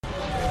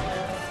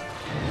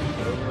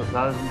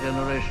1,000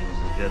 generations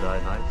of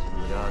Jedi Knights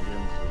and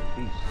Guardians of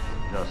Peace,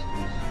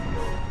 Justice,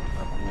 Heal,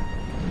 Uplift,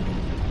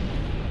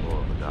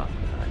 or the Dark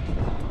Side.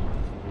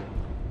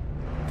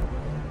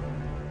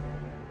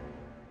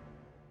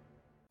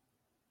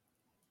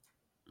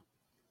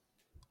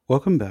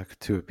 Welcome back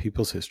to A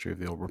People's History of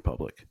the Old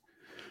Republic.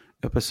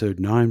 Episode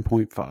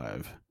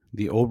 9.5,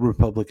 The Old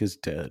Republic is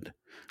Dead.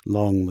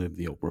 Long live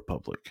the Old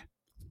Republic.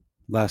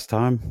 Last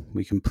time,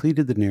 we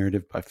completed the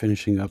narrative by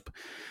finishing up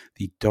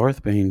the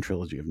Darth Bane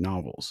trilogy of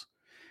novels.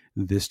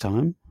 This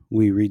time,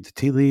 we read the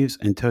tea leaves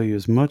and tell you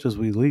as much as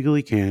we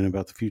legally can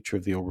about the future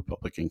of the Old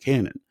Republic in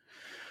canon.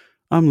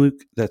 I'm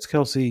Luke, that's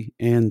Kelsey,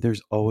 and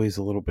there's always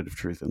a little bit of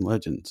truth in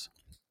legends.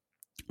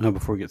 Now,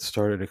 before we get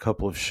started, a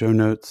couple of show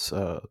notes.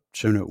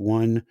 Show note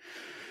 1.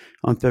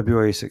 On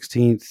February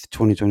 16th,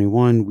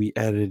 2021, we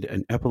added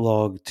an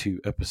epilogue to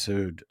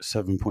episode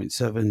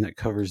 7.7 that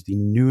covers the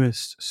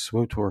newest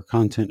SWTOR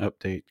content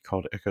update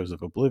called Echoes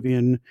of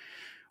Oblivion,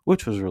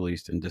 which was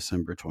released in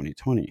December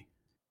 2020.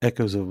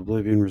 Echoes of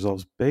Oblivion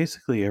resolves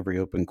basically every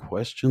open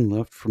question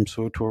left from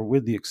SWTOR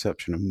with the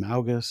exception of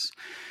Malgus,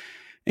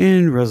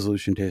 and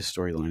resolution to his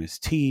storyline is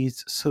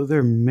teased, so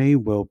there may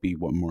well be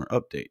one more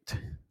update.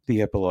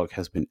 The epilogue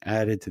has been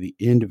added to the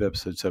end of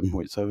episode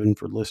 7.7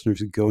 for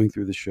listeners going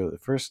through the show the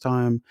first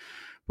time,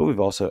 but we've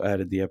also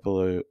added the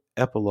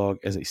epilogue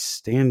as a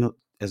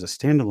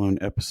standalone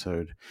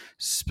episode,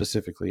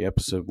 specifically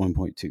episode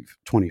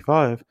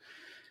 1.25,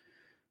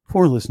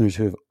 for listeners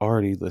who have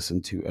already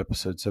listened to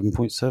episode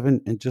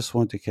 7.7 and just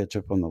want to catch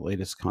up on the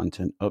latest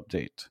content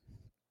update.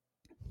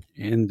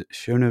 And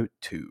show note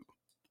 2.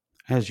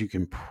 As you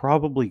can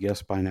probably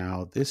guess by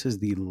now, this is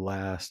the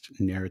last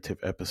narrative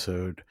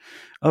episode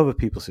of A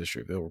People's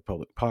History of the Old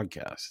Republic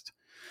podcast.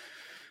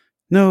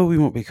 No, we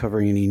won't be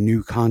covering any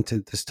new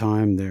content this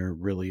time. There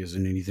really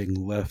isn't anything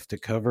left to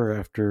cover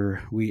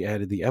after we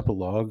added the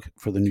epilogue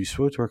for the new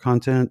SWTOR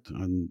content,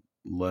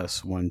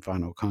 unless one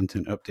final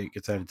content update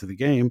gets added to the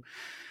game.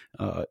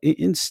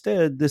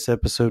 Instead, this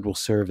episode will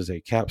serve as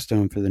a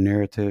capstone for the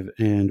narrative,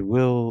 and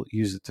we'll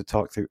use it to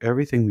talk through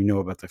everything we know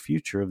about the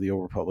future of the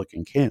Old Republic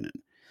in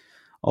canon.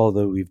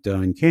 Although we've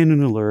done canon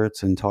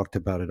alerts and talked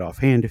about it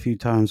offhand a few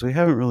times, we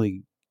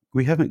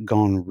haven't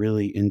gone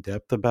really in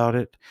depth about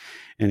it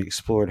and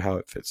explored how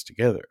it fits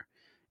together.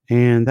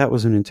 And that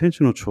was an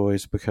intentional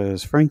choice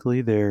because,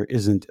 frankly, there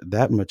isn't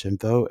that much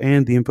info,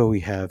 and the info we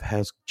have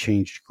has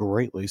changed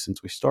greatly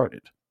since we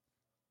started.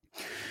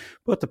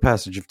 But the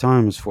passage of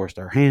time has forced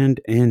our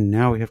hand, and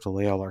now we have to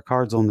lay all our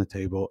cards on the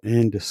table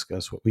and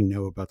discuss what we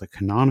know about the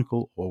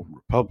canonical Old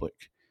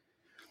Republic.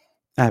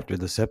 After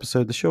this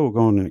episode, the show will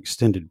go on an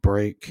extended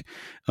break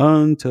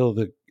until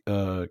the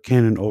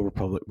canon Old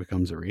Republic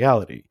becomes a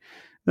reality.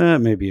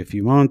 That may be a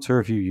few months or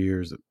a few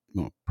years,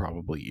 well,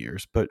 probably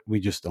years, but we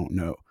just don't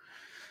know.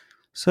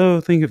 So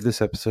think of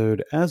this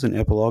episode as an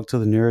epilogue to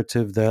the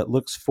narrative that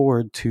looks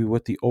forward to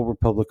what the Old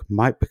Republic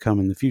might become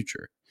in the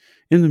future.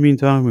 In the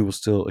meantime, we will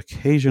still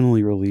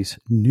occasionally release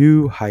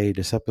new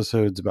hiatus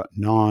episodes about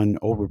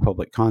non-Old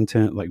Republic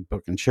content like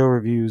book and show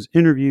reviews,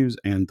 interviews,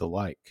 and the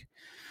like.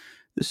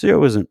 The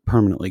show isn't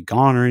permanently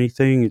gone or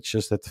anything, it's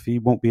just that the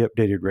feed won't be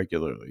updated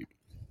regularly.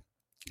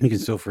 You can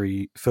still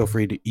feel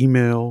free to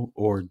email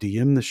or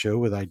DM the show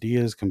with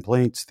ideas,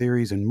 complaints,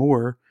 theories, and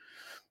more,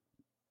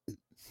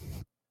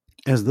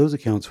 as those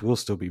accounts will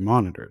still be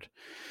monitored.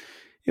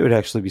 It would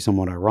actually be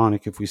somewhat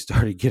ironic if we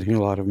started getting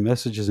a lot of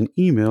messages and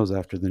emails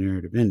after the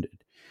narrative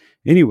ended.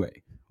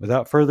 Anyway,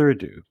 without further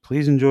ado,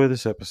 please enjoy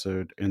this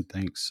episode, and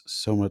thanks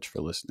so much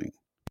for listening.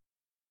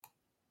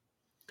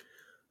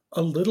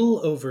 A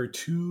little over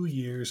 2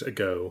 years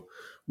ago,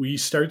 we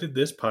started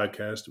this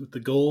podcast with the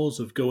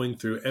goals of going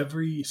through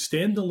every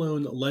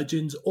standalone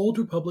Legends Old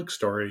Republic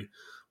story,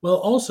 while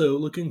also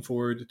looking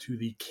forward to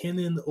the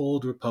canon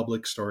Old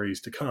Republic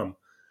stories to come.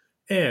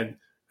 And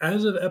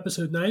as of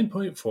episode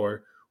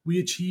 9.4, we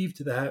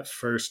achieved that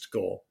first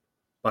goal.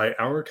 By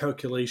our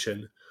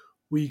calculation,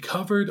 we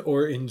covered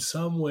or in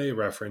some way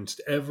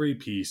referenced every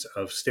piece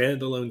of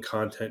standalone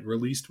content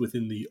released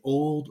within the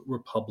Old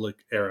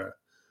Republic era.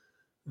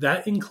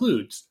 That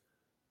includes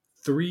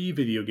 3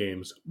 video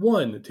games,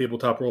 1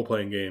 tabletop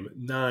role-playing game,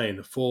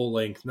 9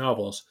 full-length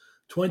novels,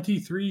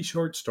 23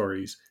 short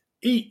stories,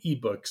 8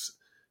 ebooks,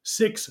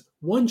 6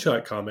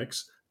 one-shot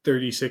comics,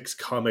 36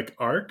 comic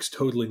arcs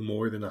totaling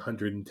more than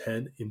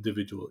 110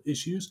 individual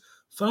issues,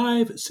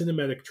 5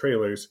 cinematic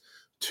trailers,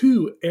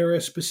 2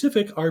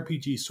 era-specific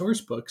RPG source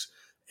books,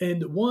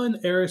 and 1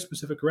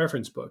 era-specific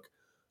reference book.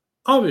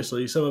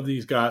 Obviously, some of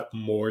these got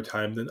more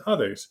time than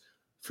others.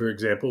 For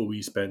example,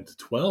 we spent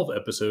 12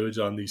 episodes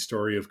on the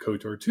story of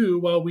KOTOR 2,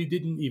 while we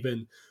didn't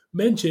even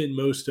mention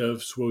most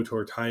of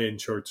SWTOR tie-in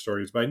short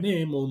stories by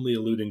name, only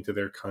alluding to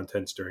their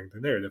contents during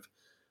the narrative.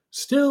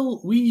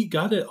 Still, we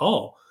got it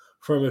all.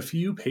 From a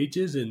few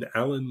pages in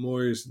Alan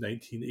Moore's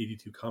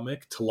 1982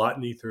 comic,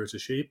 Telotny Throws a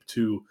Shape,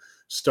 to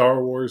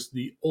Star Wars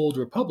The Old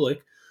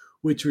Republic,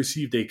 which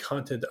received a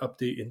content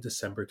update in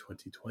December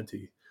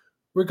 2020.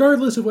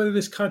 Regardless of whether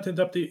this content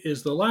update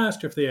is the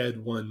last or if they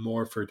add one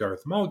more for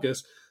Darth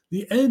Malgus,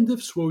 the end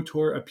of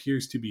SWTOR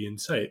appears to be in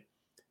sight.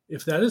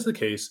 If that is the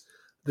case,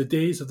 the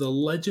days of the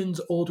Legends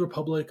Old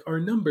Republic are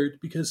numbered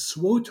because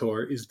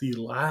SWOTOR is the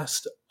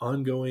last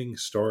ongoing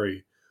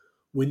story.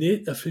 When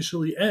it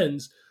officially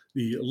ends,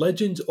 the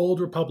Legends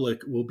Old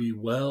Republic will be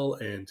well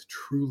and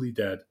truly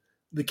dead.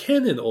 The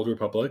canon Old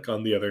Republic,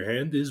 on the other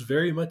hand, is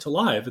very much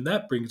alive, and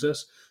that brings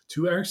us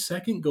to our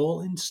second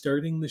goal in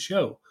starting the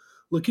show,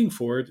 looking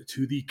forward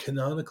to the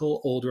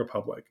canonical Old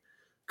Republic.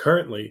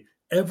 Currently,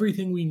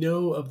 everything we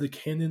know of the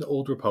canon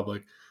Old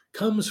Republic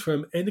comes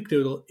from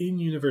anecdotal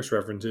in-universe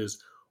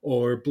references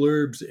or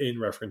blurbs in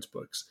reference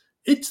books.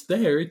 It's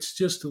there, it's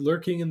just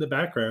lurking in the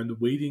background,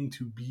 waiting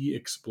to be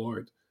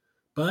explored.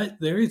 But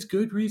there is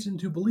good reason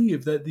to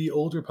believe that the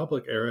Old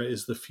Republic era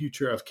is the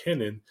future of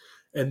canon,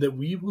 and that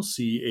we will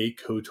see a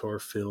KOTOR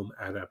film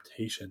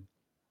adaptation.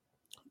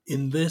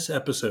 In this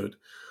episode,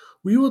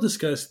 we will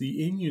discuss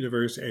the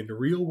in-universe and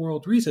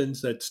real-world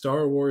reasons that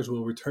Star Wars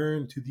will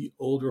return to the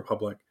Old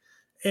Republic,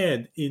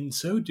 and in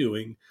so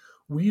doing,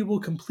 we will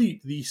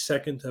complete the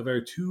second of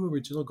our two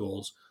original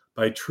goals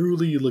by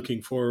truly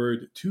looking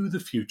forward to the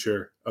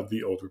future of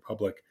the Old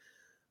Republic.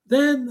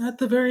 Then, at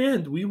the very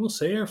end, we will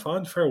say our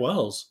fond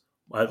farewells,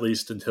 at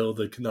least until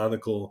the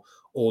canonical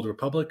Old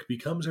Republic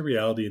becomes a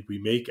reality and we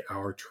make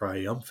our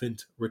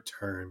triumphant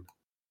return.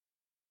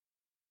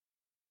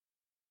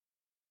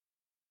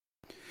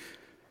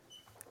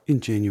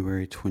 In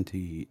January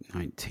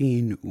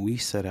 2019, we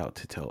set out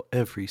to tell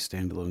every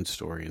standalone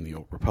story in the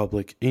Old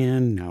Republic,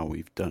 and now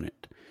we've done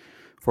it.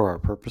 For our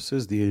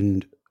purposes, the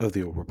end of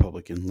the Old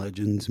Republic in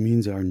Legends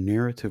means our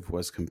narrative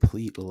was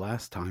complete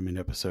last time in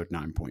episode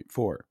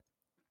 9.4.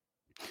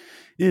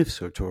 If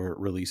SWTOR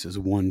releases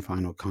one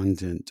final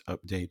content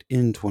update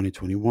in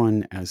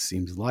 2021, as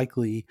seems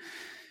likely,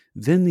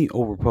 then the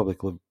Old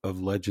Republic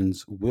of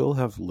Legends will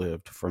have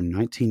lived from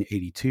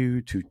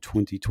 1982 to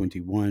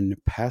 2021,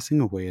 passing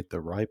away at the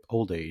ripe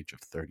old age of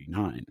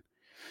 39.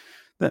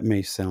 That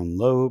may sound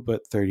low,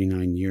 but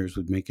 39 years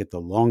would make it the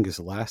longest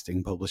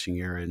lasting publishing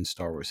era in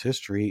Star Wars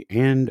history,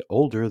 and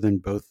older than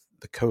both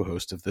the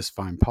co-host of this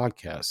fine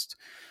podcast,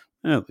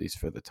 at least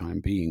for the time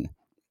being.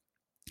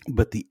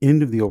 But the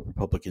end of the Old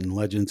Republic in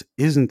Legends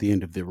isn't the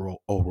end of the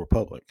Old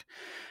Republic,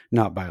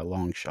 not by a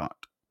long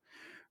shot.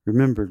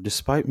 Remember,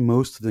 despite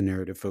most of the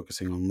narrative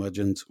focusing on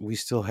Legends, we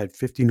still had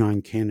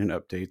 59 canon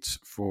updates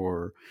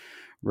for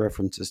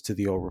references to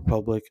the Old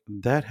Republic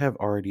that have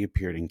already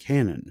appeared in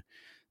canon.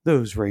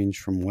 Those range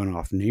from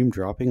one-off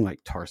name-dropping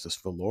like Tarsus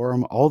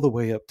Valorum all the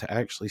way up to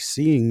actually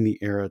seeing the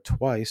era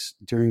twice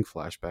during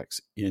flashbacks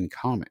in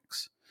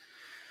comics.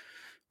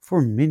 For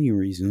many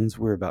reasons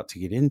we're about to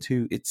get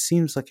into, it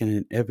seems like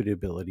an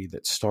inevitability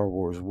that Star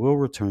Wars will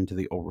return to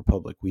the Old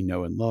Republic we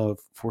know and love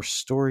for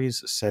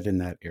stories set in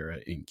that era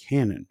in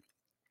canon.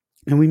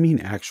 And we mean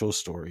actual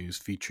stories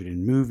featured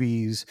in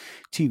movies,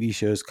 TV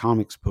shows,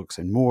 comics, books,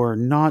 and more,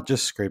 not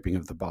just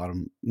scraping the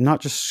bottom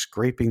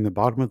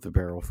of the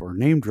barrel for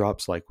name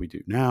drops like we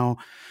do now,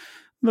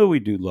 though we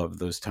do love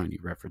those tiny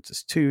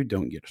references too,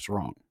 don't get us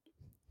wrong.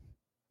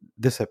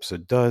 This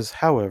episode does,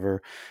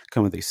 however,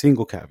 come with a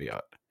single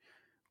caveat.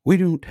 We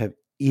don't have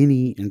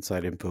any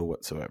inside info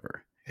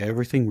whatsoever.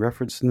 Everything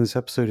referenced in this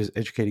episode is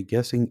educated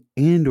guessing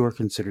and or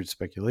considered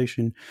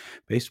speculation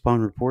based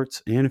upon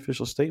reports and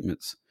official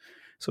statements.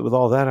 So with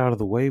all that out of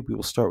the way, we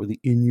will start with the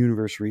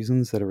in-universe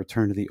reasons that a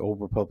return to the Old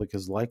Republic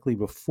is likely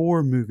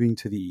before moving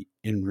to the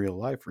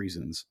in-real-life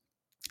reasons.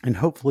 And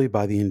hopefully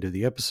by the end of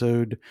the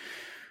episode,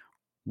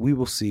 we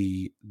will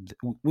see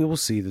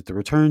that the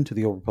return to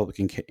the Old Republic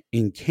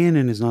in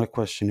canon is not a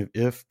question of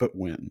if, but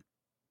when.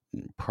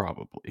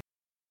 Probably.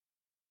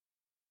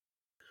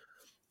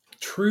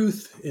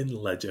 Truth in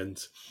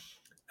Legends.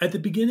 At the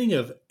beginning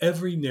of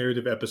every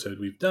narrative episode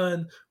we've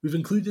done, we've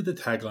included the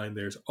tagline,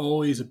 "There's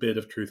always a bit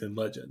of truth in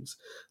Legends."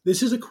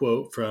 This is a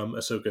quote from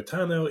Ahsoka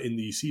Tano in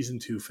the Season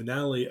 2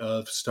 finale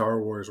of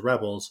Star Wars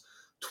Rebels,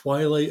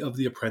 Twilight of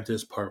the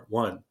Apprentice Part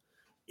 1.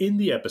 In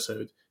the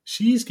episode,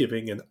 she's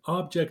giving an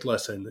object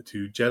lesson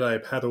to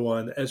Jedi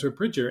Padawan Ezra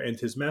Bridger and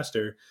his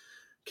master,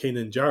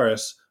 Canon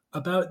Jarrus,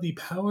 about the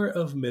power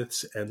of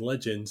myths and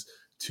legends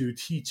to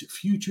teach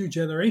future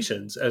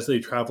generations as they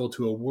travel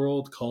to a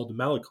world called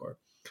Malachor.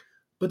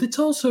 But it's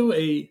also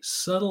a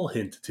subtle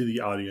hint to the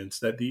audience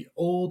that the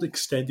old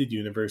extended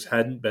universe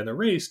hadn't been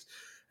erased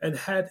and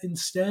had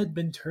instead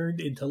been turned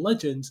into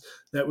legends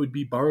that would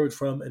be borrowed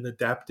from and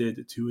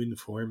adapted to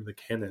inform the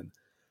canon.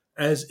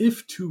 As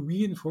if to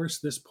reinforce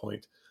this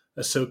point,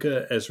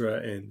 Ahsoka,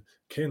 Ezra, and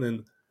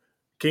Canon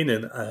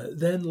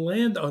then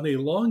land on a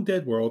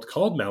long-dead world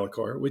called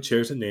Malachor, which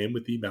shares a name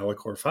with the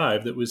Malachor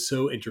 5 that was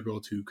so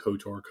integral to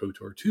KOTOR,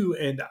 KOTOR 2,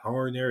 and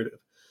our narrative.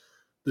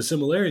 The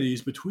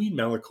similarities between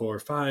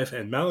Malachor 5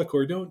 and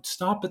Malachor don't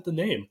stop at the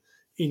name.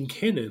 In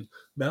canon,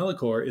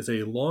 Malachor is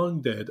a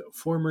long-dead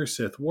former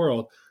Sith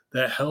world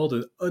that held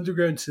an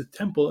underground Sith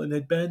temple and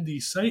had been the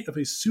site of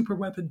a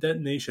superweapon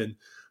detonation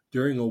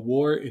during a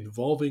war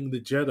involving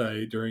the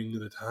Jedi during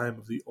the time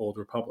of the Old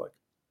Republic.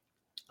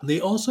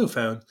 They also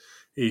found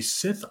a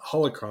Sith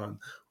holocron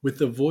with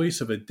the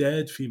voice of a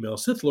dead female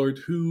Sith Lord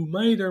who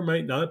might or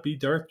might not be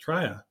Darth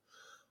Traya.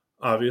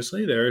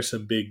 Obviously, there are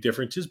some big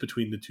differences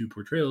between the two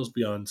portrayals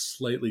beyond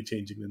slightly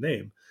changing the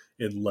name.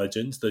 In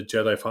Legends, the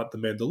Jedi fought the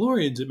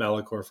Mandalorians at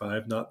Malachor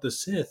 5, not the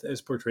Sith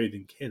as portrayed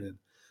in canon.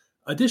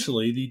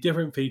 Additionally, the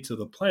different fates of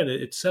the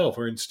planet itself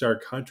are in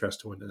stark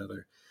contrast to one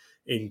another.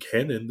 In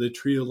canon, the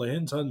trio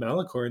lands on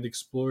Malachor and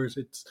explores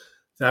its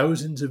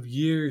thousands of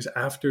years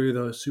after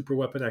the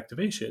superweapon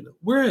activation,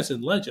 whereas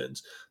in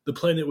Legends, the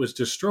planet was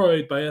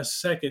destroyed by a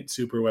second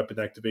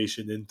superweapon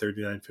activation in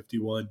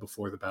 3951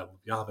 before the Battle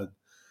of Yavin.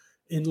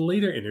 In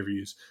later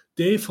interviews,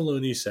 Dave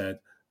Filoni said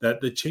that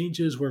the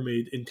changes were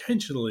made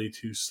intentionally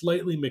to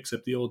slightly mix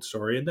up the old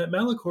story and that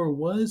Malachor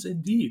was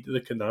indeed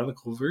the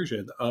canonical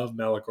version of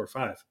Malachor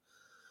 5.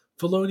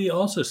 Filoni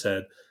also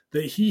said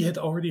that he had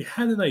already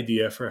had an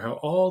idea for how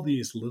all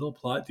these little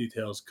plot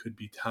details could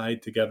be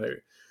tied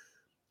together.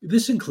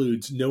 This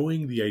includes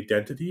knowing the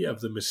identity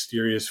of the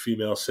mysterious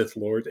female Sith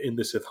Lord in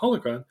the Sith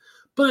holocron,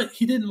 but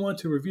he didn't want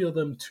to reveal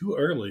them too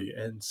early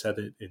and set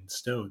it in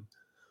stone.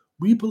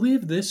 We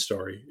believe this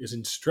story is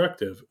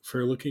instructive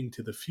for looking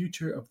to the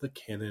future of the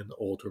canon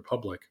Old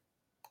Republic.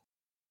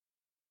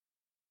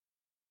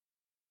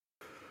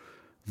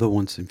 The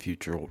once and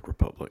future Old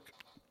Republic.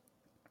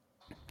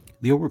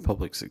 The Old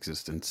Republic's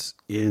existence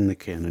in the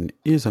canon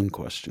is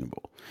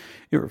unquestionable.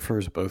 It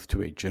refers both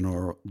to a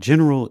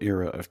general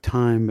era of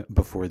time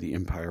before the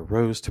Empire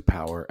rose to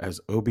power,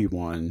 as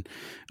Obi-Wan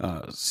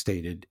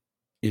stated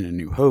in A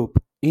New Hope,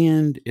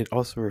 and it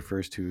also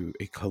refers to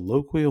a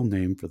colloquial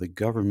name for the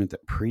government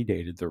that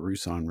predated the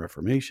Ruusan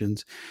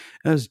Reformations,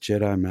 as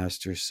Jedi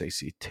Master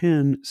Saesee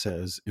Tiin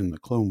says in the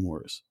Clone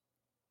Wars.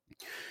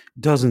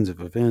 Dozens of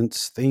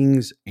events,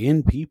 things,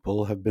 and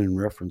people have been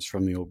referenced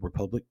from the Old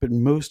Republic, but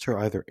most are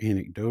either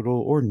anecdotal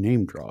or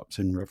name drops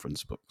in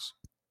reference books.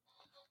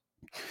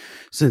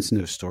 Since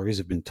no stories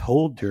have been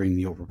told during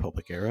the Old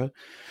Republic era,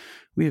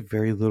 we have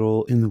very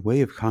little in the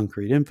way of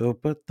concrete info,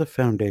 but the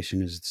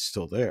foundation is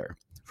still there.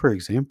 For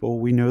example,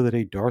 we know that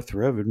a Darth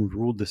Revan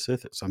ruled the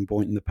Sith at some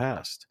point in the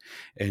past,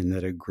 and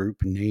that a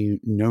group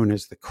known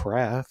as the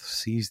Krath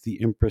seized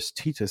the Empress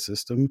Teta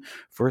system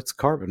for its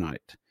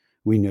carbonite.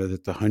 We know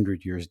that the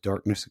 100 Years'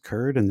 Darkness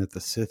occurred and that the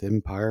Sith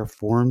Empire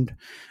formed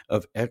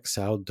of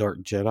exiled Dark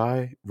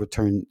Jedi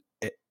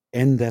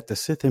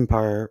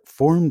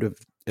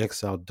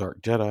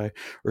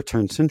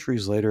returned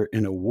centuries later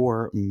in a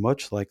war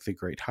much like the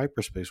Great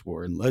Hyperspace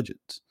War in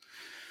Legends.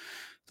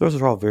 Those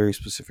are all very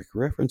specific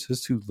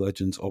references to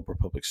Legends Old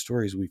Republic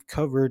stories we've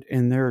covered,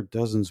 and there are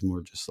dozens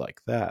more just like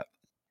that.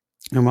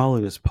 And while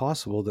it is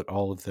possible that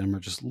all of them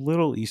are just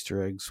little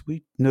Easter eggs,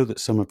 we know that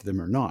some of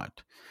them are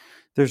not.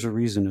 There's a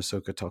reason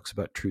Ahsoka talks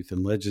about truth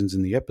and legends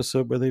in the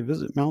episode where they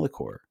visit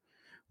Malachor.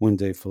 When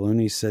Dave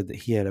Filoni said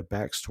that he had a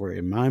backstory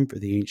in mind for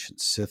the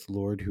ancient Sith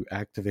Lord who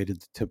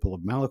activated the Temple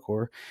of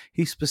Malachor,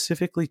 he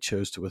specifically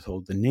chose to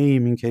withhold the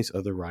name in case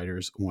other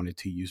writers wanted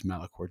to use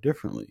Malachor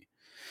differently.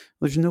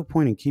 There's no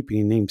point in keeping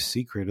a name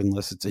secret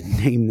unless it's a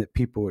name that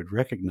people would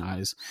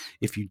recognize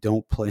if you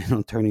don't plan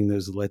on turning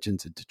those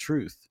legends into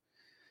truth.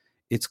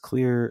 It's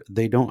clear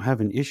they don't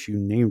have an issue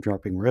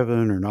name-dropping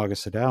Revan or Naga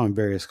Sadow in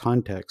various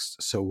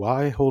contexts, so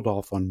why hold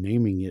off on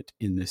naming it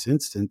in this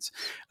instance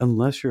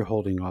unless you're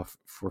holding off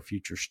for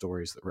future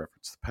stories that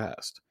reference the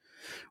past?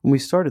 When we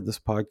started this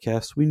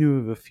podcast, we knew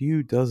of a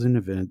few dozen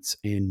events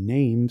and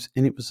names,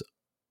 and it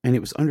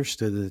was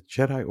understood that the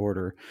Jedi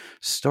Order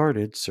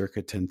started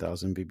circa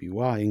 10,000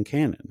 BBY in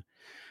canon.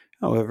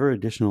 However,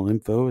 additional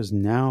info has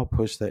now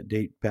pushed that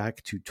date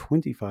back to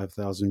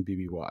 25,000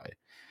 BBY.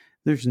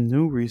 There's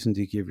no reason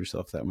to give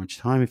yourself that much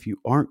time if you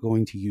aren't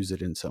going to use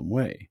it in some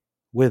way.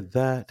 With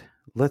that,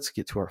 let's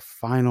get to our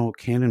final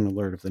canon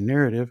alert of the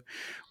narrative,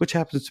 which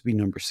happens to be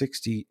number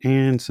 60,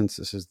 and since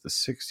this is the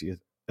 60th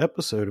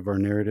episode of our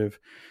narrative,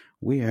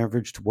 we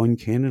averaged one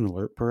canon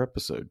alert per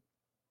episode.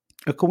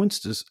 A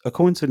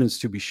coincidence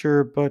to be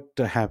sure, but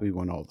a happy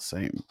one all the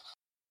same.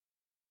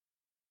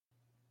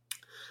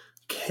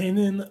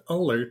 Canon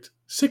Alert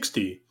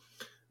 60,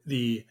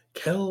 the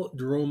Kel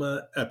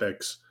Droma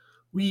Epics.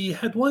 We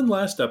had one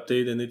last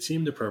update, and it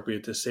seemed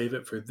appropriate to save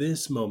it for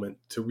this moment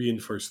to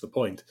reinforce the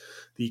point.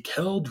 The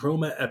Kel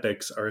Droma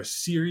Epics are a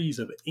series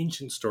of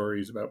ancient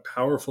stories about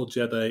powerful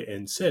Jedi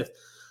and Sith,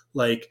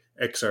 like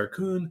Exar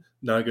Kun,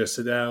 Naga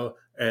Sadow,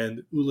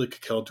 and Ulic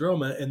Kel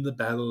Droma, and the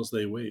battles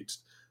they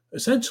waged.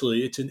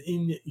 Essentially, it's an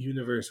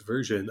in-universe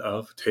version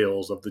of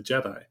Tales of the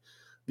Jedi.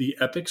 The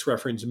epics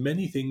reference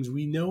many things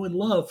we know and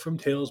love from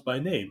Tales by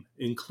name,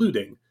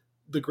 including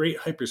the Great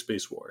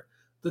Hyperspace War,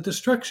 the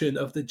destruction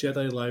of the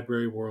Jedi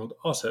Library world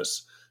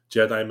Ossus,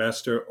 Jedi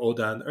Master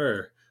Odan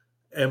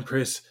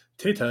Empress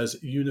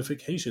Teta's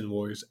unification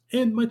wars,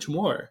 and much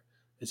more.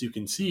 As you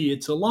can see,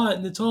 it's a lot,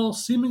 and it's all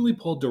seemingly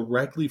pulled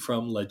directly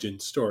from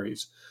legend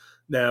stories.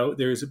 Now,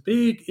 there's a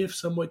big, if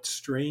somewhat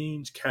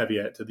strange,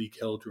 caveat to the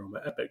Kel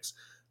Droma epics.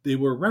 They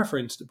were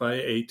referenced by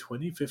a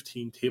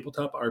 2015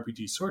 tabletop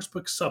RPG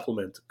sourcebook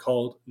supplement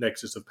called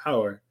Nexus of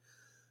Power.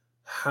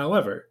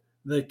 However,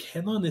 The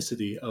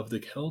canonicity of the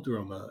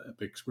Keldroma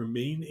epics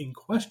remain in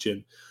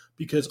question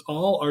because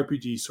all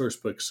RPG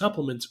sourcebook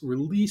supplements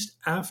released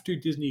after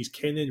Disney's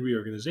Canon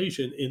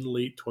reorganization in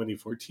late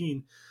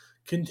 2014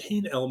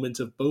 contain elements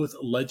of both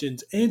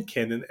Legends and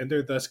Canon and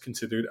are thus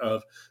considered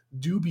of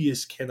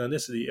dubious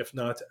canonicity, if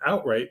not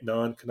outright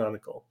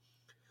non-canonical.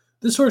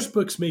 The source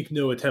books make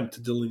no attempt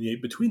to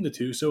delineate between the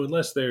two, so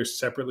unless they're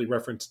separately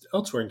referenced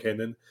elsewhere in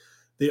canon,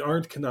 they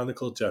aren't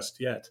canonical just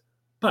yet.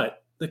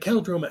 But the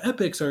Keldroma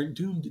epics aren't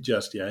doomed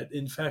just yet.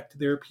 In fact,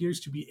 there appears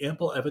to be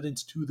ample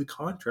evidence to the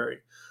contrary.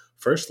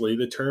 Firstly,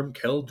 the term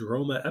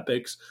Keldroma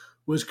epics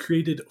was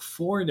created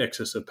for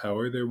Nexus of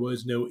Power. There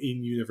was no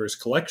in-universe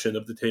collection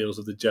of the Tales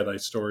of the Jedi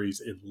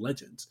stories in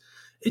Legends.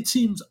 It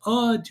seems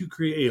odd to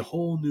create a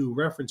whole new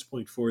reference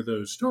point for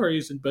those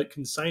stories, but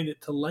consign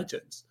it to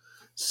Legends.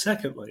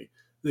 Secondly,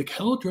 the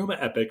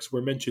Keldroma epics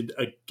were mentioned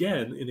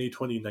again in a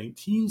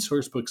 2019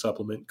 sourcebook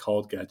supplement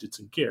called Gadgets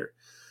and Gear.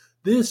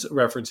 This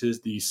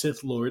references the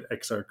Sith Lord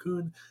Exar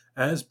Kun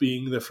as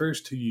being the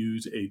first to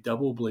use a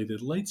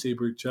double-bladed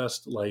lightsaber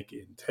just like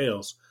in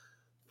Tales.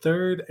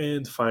 Third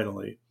and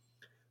finally,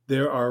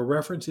 there are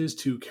references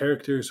to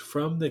characters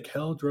from the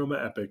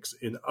Keldroma epics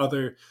in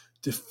other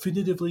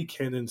definitively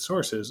canon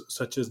sources,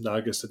 such as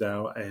Naga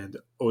Sadow and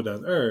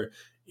Odan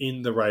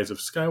in the Rise of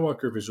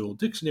Skywalker Visual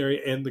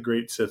Dictionary and The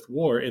Great Sith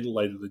War in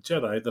Light of the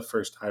Jedi, the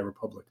first High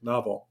Republic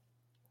novel.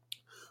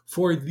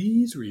 For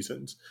these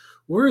reasons,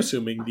 we're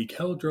assuming the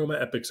Keldroma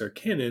epics are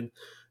canon,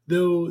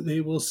 though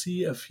they will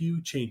see a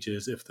few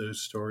changes if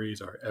those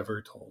stories are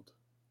ever told.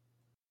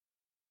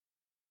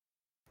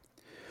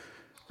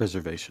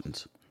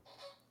 Reservations.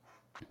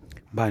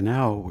 By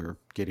now, we're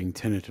getting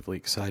tentatively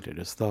excited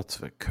as thoughts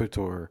of a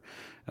KOTOR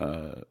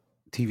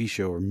TV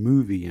show or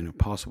movie and a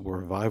possible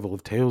revival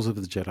of Tales of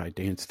the Jedi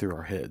dance through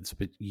our heads.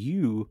 But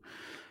you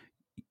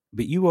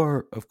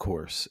are, of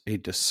course, a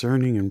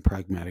discerning and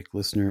pragmatic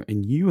listener,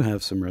 and you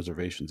have some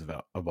reservations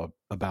about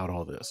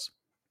all this.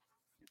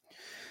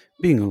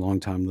 Being a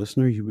longtime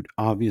listener, you would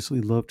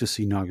obviously love to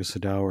see Naga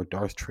Sadow or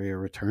Darth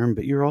Treya return,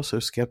 but you're also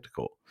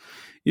skeptical.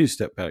 You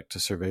step back to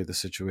survey the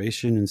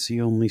situation and see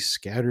only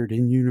scattered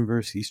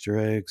in-universe Easter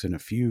eggs and a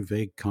few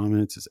vague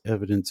comments as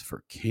evidence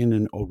for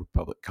canon Old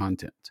Republic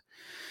content.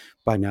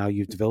 By now,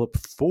 you've developed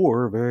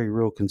 4 very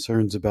real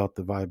concerns about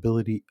the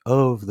viability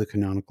of the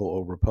canonical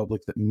Old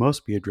Republic that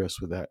must be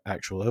addressed with that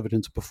actual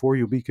evidence before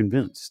you'll be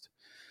convinced.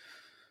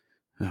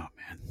 Oh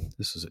man,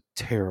 this is a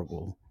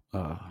terrible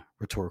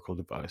rhetorical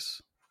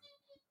device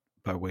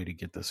as a way to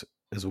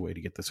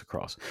get this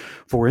across.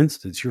 For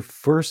instance, your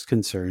first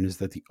concern is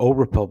that the Old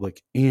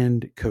Republic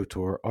and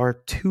KOTOR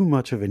are too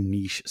much of a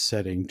niche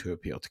setting to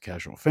appeal to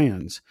casual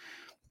fans.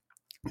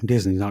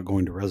 Disney's not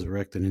going to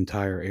resurrect an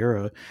entire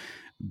era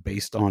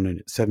based on a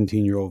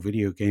 17-year-old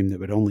video game that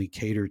would only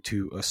cater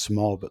to a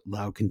small but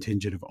loud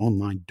contingent of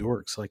online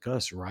dorks like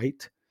us,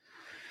 right?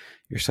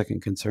 Your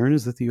second concern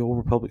is that the Old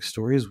Republic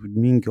stories would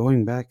mean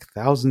going back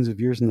thousands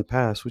of years in the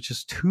past, which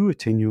is too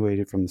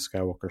attenuated from the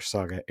Skywalker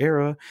saga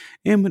era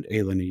and would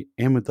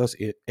thus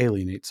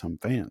alienate some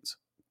fans.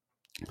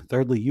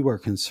 Thirdly, you are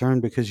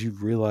concerned because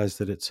you've realized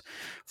that it's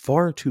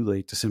far too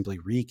late to simply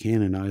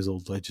recanonize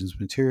old Legends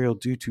material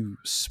due to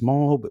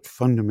small but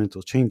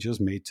fundamental changes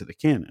made to the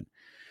canon.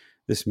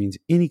 This means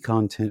any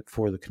content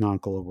for the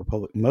canonical Old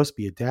Republic must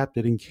be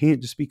adapted and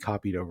can't just be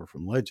copied over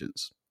from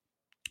Legends.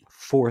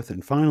 Fourth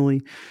and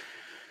finally,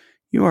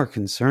 you are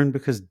concerned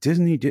because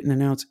Disney didn't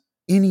announce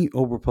any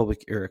Old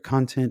Republic era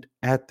content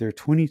at their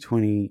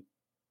 2020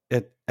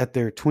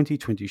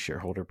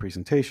 shareholder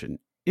presentation.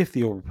 If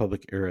the Old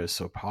Republic era is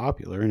so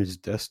popular and is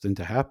destined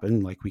to happen,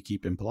 like we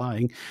keep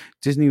implying,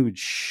 Disney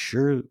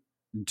surely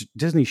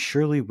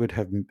would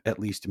have at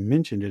least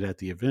mentioned it at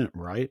the event,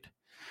 right?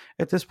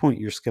 At this point,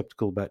 you're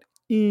skeptical about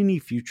any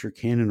future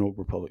canon Old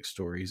Republic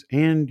stories,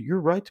 and you're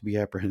right to be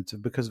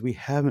apprehensive because we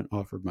haven't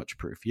offered much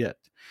proof yet.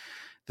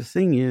 The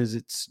thing is,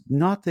 it's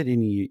not that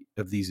any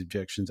of these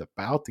objections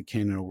about the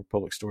canon Old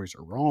Republic stories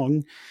are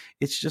wrong.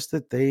 It's just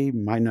that they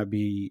might not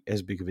be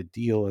as big of a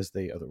deal as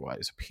they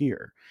otherwise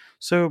appear.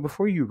 So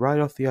before you write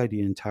off the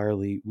idea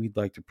entirely, we'd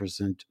like to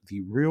present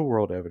the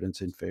real-world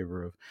evidence in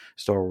favor of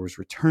Star Wars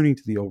returning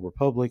to the Old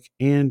Republic,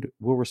 and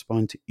we'll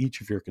respond to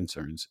each of your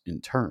concerns in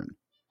turn.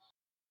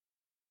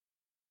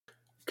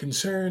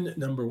 Concern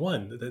number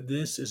 1, that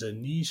this is a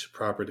niche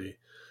property.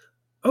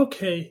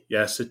 Okay,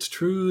 yes, it's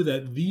true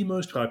that the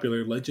most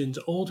popular Legends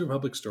Old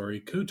Republic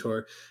story,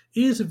 KOTOR,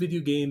 is a video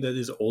game that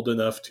is old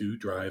enough to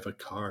drive a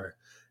car.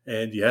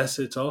 And yes,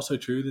 it's also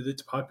true that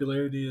its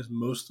popularity is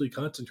mostly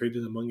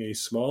concentrated among a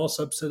small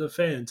subset of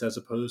fans as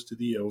opposed to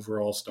the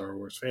overall Star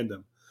Wars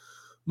fandom.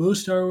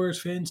 Most Star Wars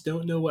fans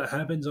don't know what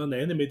happens on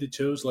animated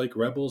shows like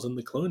Rebels and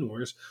the Clone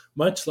Wars,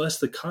 much less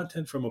the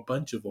content from a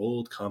bunch of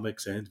old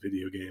comics and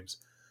video games.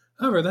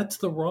 However, that's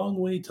the wrong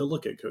way to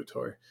look at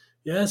KOTOR.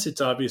 Yes,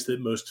 it's obvious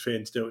that most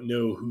fans don't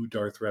know who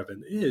Darth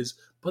Revan is,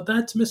 but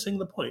that's missing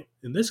the point.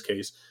 In this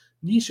case,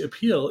 Niche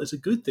appeal is a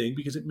good thing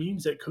because it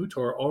means that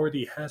KOTOR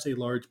already has a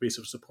large base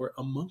of support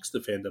amongst the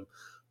fandom,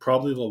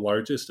 probably the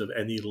largest of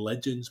any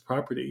Legends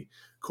property.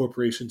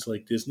 Corporations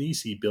like Disney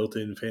see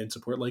built-in fan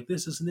support like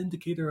this as an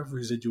indicator of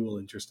residual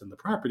interest in the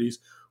properties,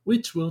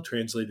 which will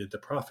translate into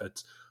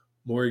profits.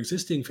 More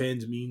existing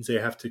fans means they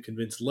have to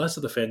convince less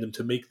of the fandom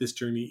to make this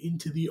journey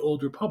into the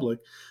Old Republic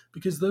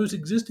because those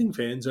existing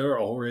fans are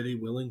already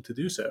willing to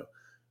do so.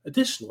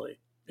 Additionally,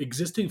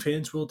 existing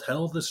fans will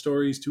tell the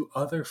stories to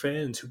other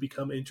fans who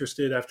become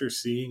interested after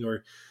seeing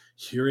or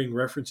hearing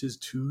references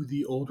to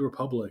the Old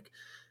Republic.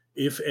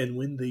 If and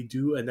when they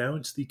do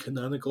announce the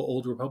canonical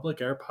Old Republic,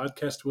 our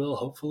podcast will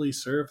hopefully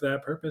serve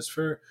that purpose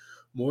for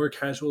more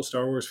casual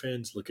Star Wars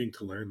fans looking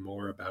to learn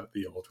more about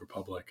the Old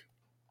Republic.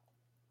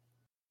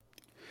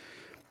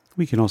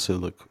 We can also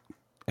look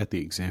at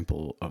the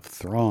example of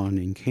Thrawn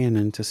in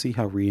Canon to see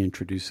how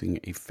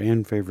reintroducing a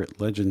fan favorite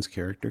Legends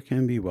character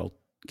can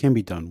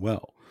be done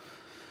well.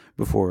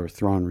 Before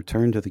Thrawn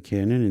returned to the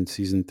canon in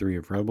Season 3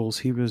 of Rebels,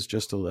 he was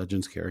just a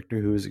Legends character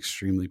who was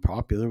extremely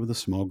popular with a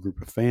small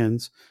group of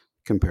fans,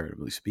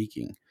 comparatively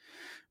speaking,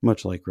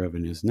 much like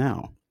Revan is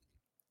now.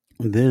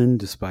 Then,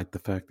 despite the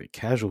fact that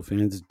casual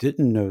fans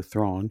didn't know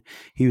Thrawn,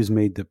 he was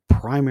made the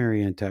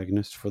primary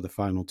antagonist for the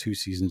final 2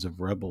 seasons of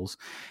Rebels,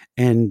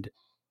 and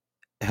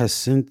has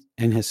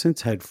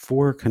since had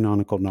 4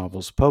 canonical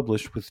novels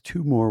published, with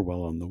 2 more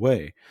well on the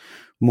way.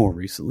 More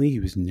recently,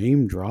 he was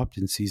name-dropped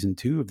in Season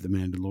 2 of The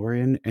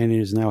Mandalorian, and it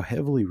is now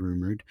heavily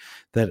rumored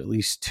that at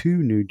least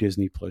 2 new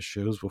Disney Plus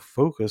shows will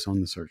focus on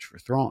the search for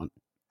Thrawn.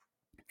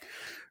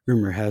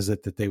 Rumor has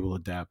it that they will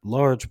adapt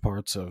large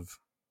parts of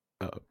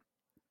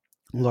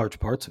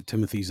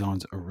Timothy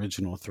Zahn's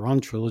original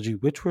Thrawn trilogy,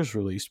 which was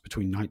released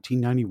between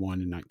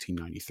 1991 and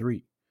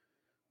 1993.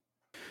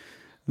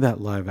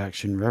 That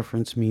live-action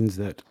reference means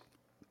that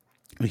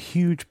a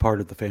huge part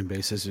of the fan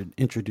base has been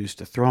introduced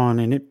to Thrawn,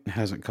 and it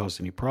hasn't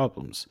caused any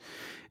problems.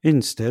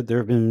 Instead,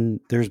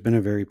 there's been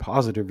a very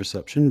positive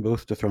reception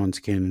both to Thrawn's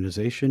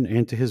canonization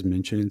and to his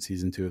mention in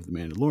Season 2 of The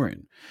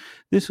Mandalorian.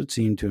 This would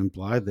seem to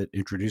imply that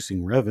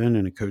introducing Revan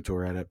in a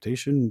KOTOR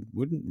adaptation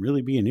wouldn't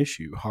really be an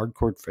issue.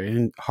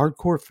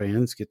 Hardcore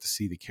fans get to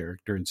see the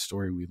character and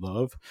story we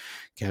love.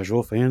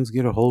 Casual fans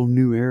get a whole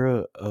new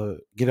era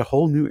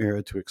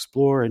to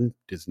explore, and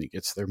Disney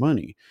gets their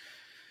money.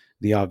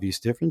 The obvious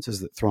difference is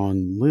that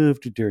Thrawn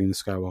lived during the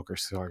Skywalker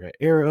Saga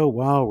era,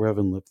 while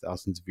Revan lived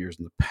thousands of years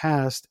in the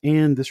past,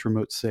 and this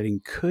remote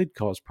setting could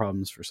cause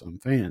problems for some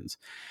fans.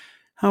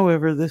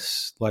 However,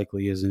 this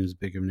likely isn't as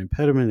big of an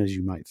impediment as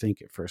you might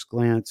think at first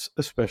glance,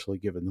 especially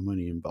given the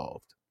money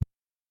involved.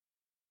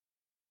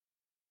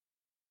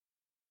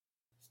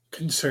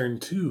 Concern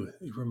 2,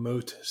 the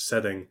remote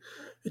setting.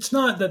 It's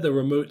not that the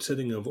remote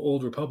setting of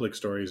Old Republic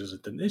stories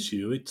isn't an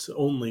issue, it's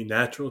only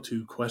natural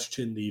to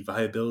question the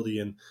viability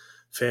and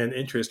fan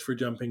interest for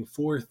jumping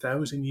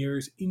 4,000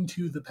 years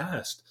into the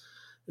past.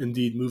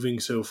 Indeed, moving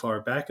so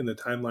far back in the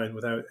timeline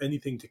without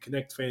anything to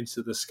connect fans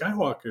to the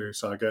Skywalker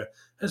saga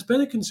has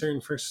been a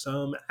concern for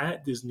some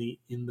at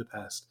Disney in the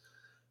past.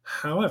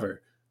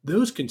 However,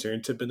 those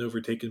concerns have been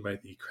overtaken by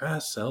the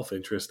crass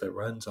self-interest that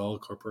runs all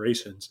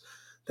corporations.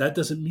 That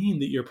doesn't mean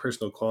that your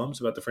personal qualms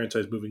about the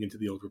franchise moving into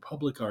the Old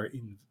Republic are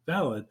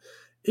invalid.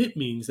 It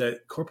means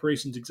that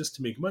corporations exist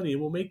to make money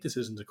and will make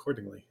decisions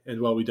accordingly.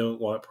 And while we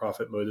don't want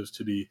profit motives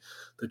to be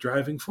the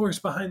driving force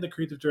behind the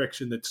creative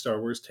direction that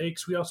Star Wars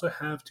takes, we also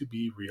have to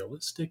be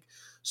realistic.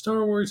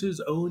 Star Wars is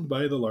owned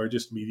by the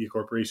largest media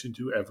corporation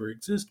to ever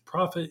exist.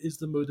 Profit is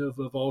the motive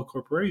of all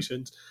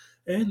corporations,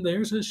 and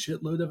there's a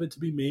shitload of it to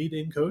be made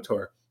in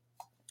KOTOR.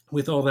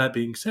 With all that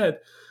being said,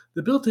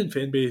 the built-in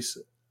fan base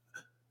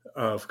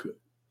of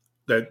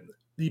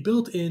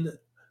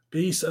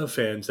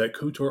fans that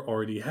KOTOR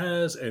already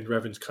has and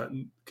Revan's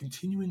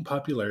continuing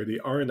popularity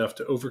are enough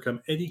to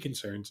overcome any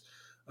concerns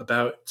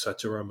about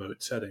such a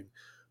remote setting.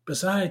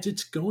 Besides,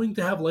 it's going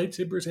to have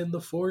lightsabers and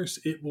the Force.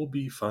 It will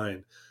be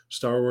fine.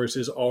 Star Wars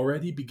is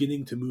already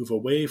beginning to move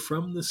away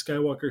from the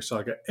Skywalker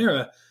saga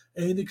era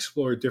and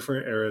explore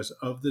different eras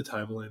of the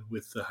timeline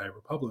with the High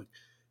Republic.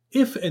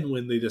 If and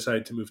when they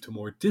decide to move to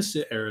more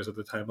distant eras of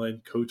the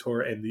timeline,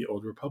 KOTOR and the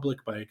Old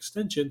Republic, by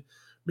extension,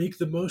 make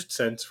the most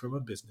sense from a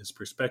business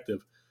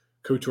perspective.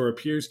 KOTOR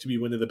appears to be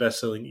one of the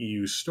best-selling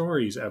EU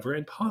stories ever,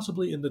 and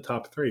possibly in the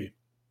top 3.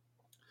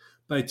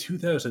 By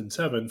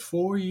 2007,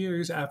 4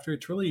 years after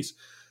its release,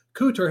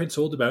 KOTOR had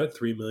sold about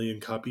 3 million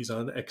copies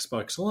on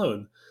Xbox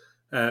alone.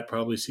 That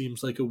probably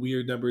seems like a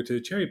weird number to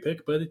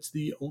cherry-pick, but it's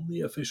the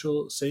only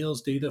official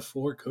sales data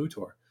for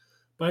KOTOR.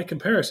 By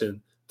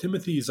comparison,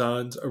 Timothy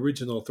Zahn's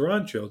original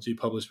Thrawn trilogy,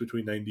 published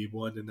between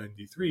 91 and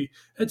 93,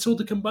 had sold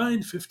a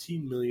combined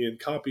 15 million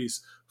copies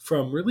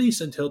from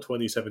release until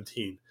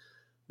 2017.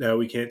 Now,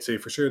 we can't say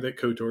for sure that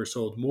KOTOR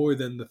sold more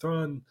than the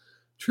Thrawn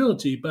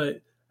trilogy,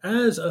 but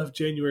as of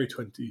January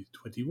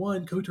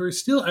 2021, KOTOR is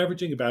still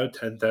averaging about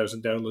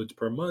 10,000 downloads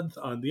per month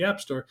on the App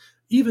Store,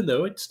 even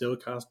though it still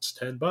costs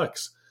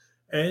 $10.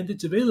 And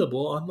it's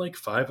available on like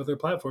 5 other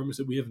platforms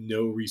that we have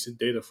no recent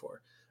data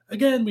for.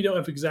 Again, we don't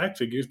have exact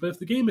figures, but if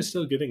the game is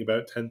still getting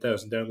about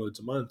 10,000 downloads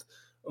a month,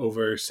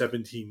 over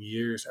 17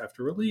 years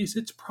after release,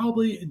 it's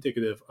probably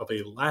indicative of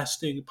a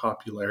lasting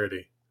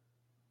popularity.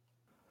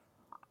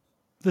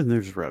 Then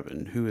there's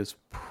Revan, who is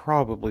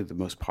probably the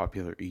most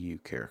popular EU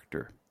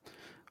character.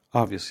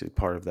 Obviously,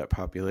 part of that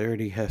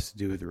popularity has to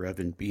do with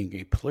Revan being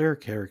a player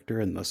character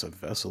and thus a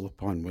vessel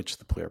upon which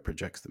the player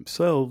projects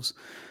themselves,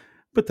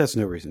 but that's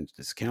no reason to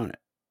discount it.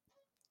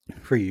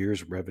 For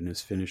years, Revan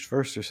has finished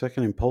first or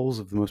second in polls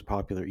of the most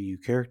popular EU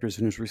characters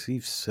and has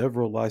received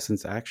several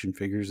licensed action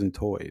figures and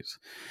toys.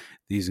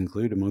 These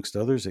include, amongst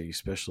others, a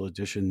special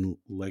edition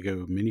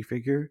Lego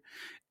minifigure,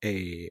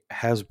 a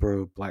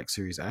Hasbro Black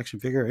Series action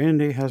figure,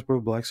 and a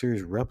Hasbro Black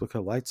Series replica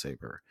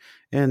lightsaber.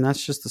 And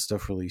that's just the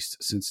stuff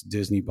released since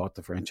Disney bought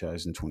the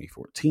franchise in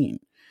 2014.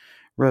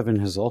 Revan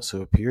has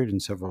also appeared in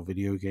several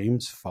video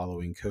games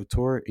following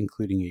KOTOR,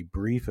 including a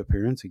brief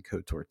appearance in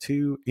KOTOR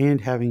 2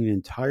 and having an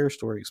entire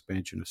story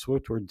expansion of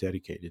SWTOR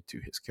dedicated to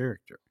his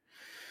character.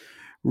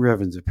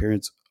 Revan's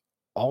appearance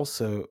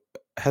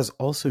has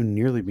also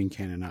nearly been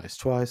canonized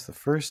twice, the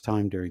first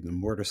time during the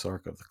Mortis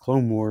arc of the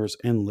Clone Wars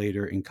and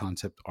later in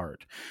concept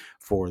art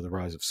for The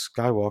Rise of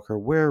Skywalker,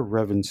 where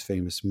Revan's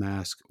famous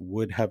mask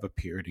would have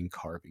appeared in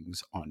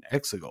carvings on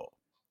Exegol.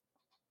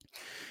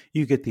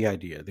 You get the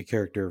idea. The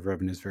character of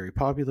Revan is very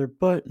popular,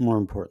 but more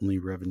importantly,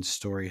 Revan's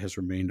story has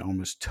remained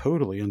almost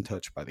totally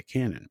untouched by the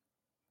canon.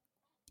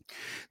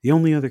 The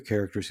only other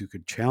characters who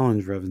could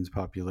challenge Revan's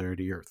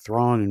popularity are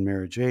Thrawn and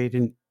Mara Jade,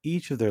 and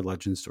each of their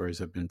legend stories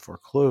have been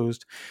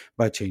foreclosed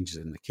by changes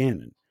in the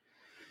canon.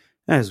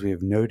 As we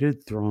have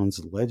noted,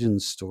 Thrawn's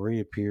legend story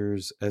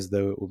appears as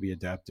though it will be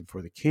adapted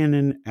for the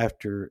canon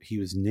after he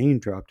was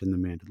name-dropped in The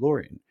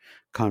Mandalorian.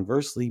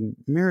 Conversely,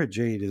 Mara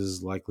Jade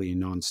is likely a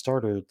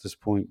non-starter at this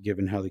point,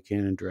 given how the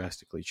canon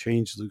drastically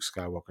changed Luke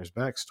Skywalker's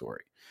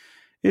backstory.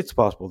 It's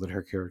possible that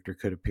her character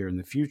could appear in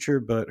the future,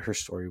 but her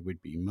story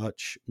would be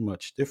much,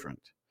 much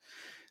different.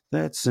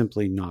 That's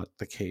simply not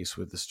the case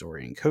with the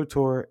story in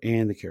KOTOR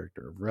and the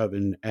character of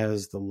Revan,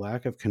 as the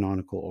lack of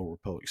canonical Old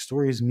Republic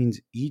stories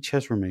means each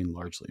has remained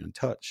largely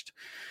untouched.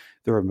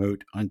 The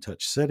remote,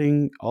 untouched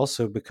setting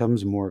also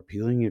becomes more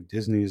appealing if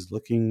Disney is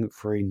looking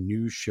for a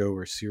new show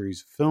or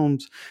series of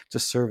films to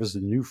serve as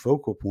a new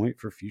focal point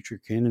for future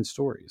canon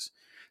stories.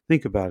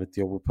 Think about it,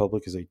 the Old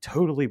Republic is a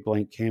totally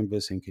blank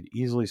canvas and could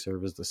easily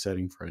serve as the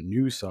setting for a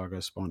new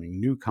saga spawning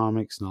new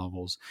comics,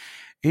 novels,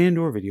 and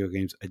or video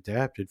games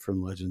adapted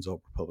from Legends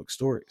Old Republic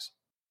stories.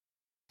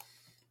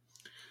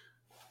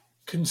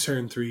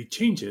 Concern 3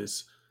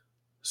 changes.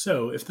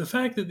 So, if the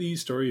fact that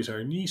these stories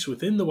are niche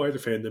within the wider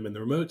fandom and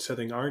the remote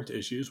setting aren't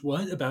issues,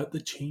 what about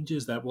the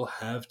changes that will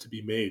have to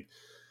be made?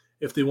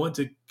 If they want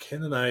to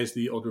canonize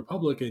the Old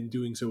Republic and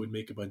doing so would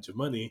make a bunch of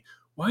money,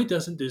 why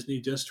doesn't Disney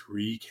just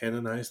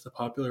re-canonize the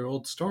popular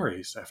old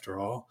stories? After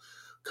all,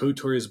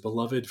 KOTOR is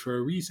beloved for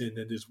a reason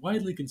and is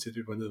widely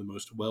considered one of the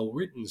most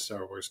well-written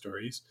Star Wars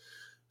stories,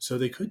 so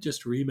they could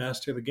just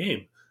remaster the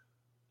game.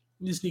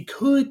 Disney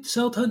could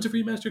sell tons of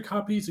remastered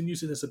copies and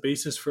use it as a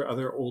basis for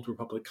other Old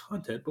Republic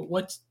content, but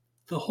what's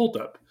the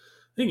holdup?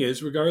 Thing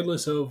is,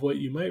 regardless of what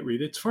you might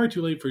read, it's far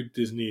too late for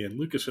Disney and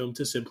Lucasfilm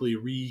to simply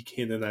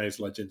re-canonize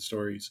legend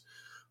stories.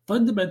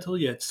 Fundamental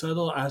yet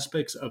subtle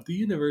aspects of the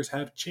universe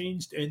have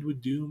changed and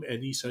would doom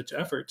any such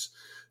efforts.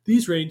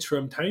 These range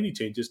from tiny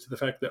changes to the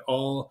fact that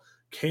all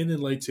canon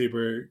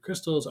lightsaber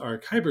crystals are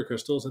kyber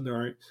crystals and there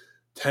aren't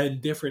 10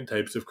 different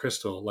types of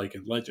crystal like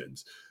in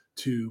Legends,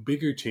 to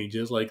bigger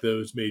changes like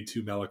those made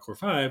to Malachor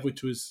 5,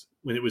 which was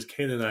when it was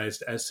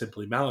canonized as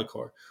simply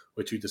Malachor,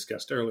 which we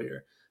discussed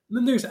earlier. And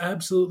then there's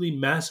absolutely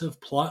massive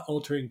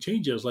plot-altering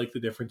changes like the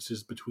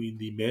differences between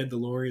the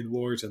Mandalorian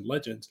Wars and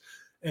Legends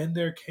and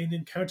their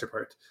canon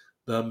counterpart,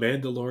 the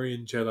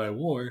Mandalorian Jedi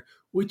War,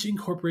 which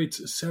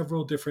incorporates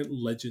several different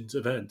Legends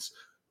events.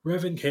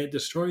 Revan can't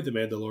destroy the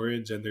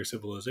Mandalorians and their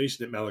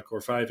civilization at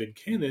Malachor 5 in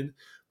canon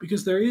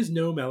because there is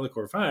no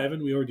Malachor 5,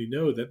 and we already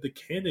know that the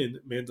canon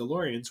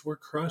Mandalorians were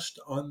crushed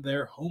on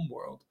their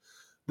homeworld.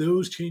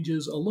 Those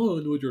changes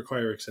alone would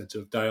require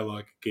extensive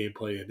dialogue,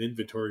 gameplay, and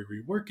inventory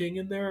reworking,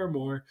 and there are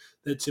more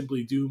that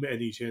simply doom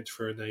any chance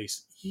for a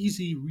nice,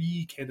 easy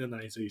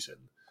re-canonization.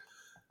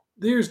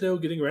 There's no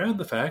getting around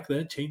the fact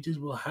that changes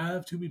will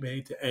have to be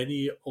made to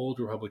any Old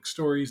Republic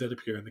stories that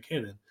appear in the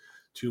canon.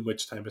 Too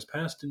much time has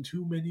passed and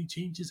too many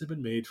changes have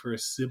been made for a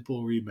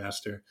simple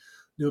remaster,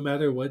 no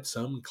matter what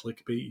some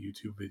clickbait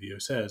YouTube video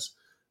says.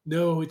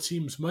 No, it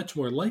seems much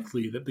more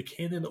likely that the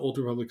canon Old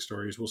Republic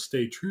stories will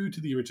stay true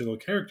to the original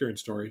character and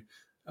story,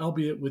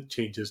 albeit with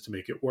changes to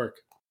make it work.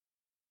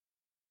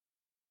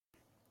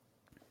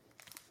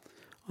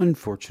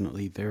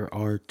 Unfortunately, there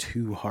are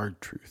two hard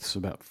truths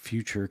about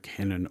future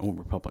canon Old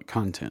Republic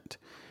content.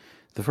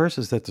 The first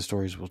is that the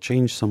stories will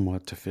change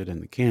somewhat to fit in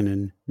the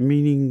canon,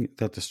 meaning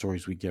that the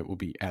stories we get will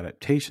be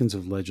adaptations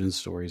of Legends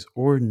stories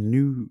or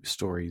new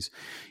stories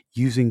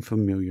using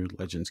familiar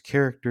Legends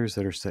characters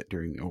that are set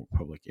during the Old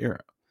Republic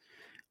era.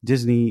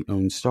 Disney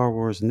owns Star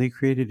Wars, and they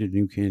created a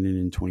new canon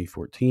in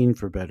 2014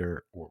 for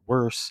better or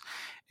worse.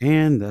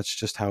 And that's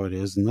just how it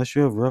is, unless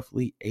you have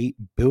roughly $8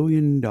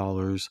 billion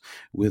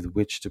with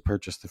which to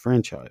purchase the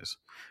franchise.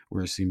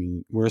 We're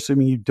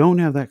assuming you don't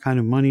have that kind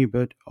of money,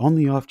 but on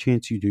the off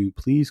chance you do,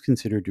 please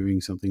consider doing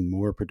something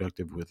more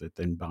productive with it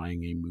than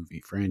buying a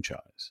movie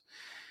franchise.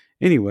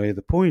 Anyway,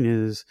 the point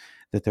is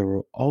that there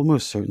will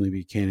almost certainly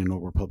be canon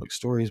Old Republic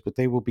stories, but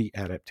they will be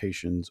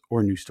adaptations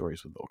or new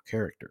stories with old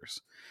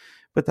characters.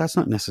 But that's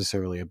not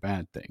necessarily a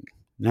bad thing.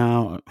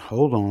 Now,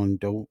 hold on,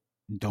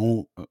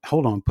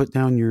 hold on, put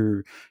down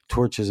your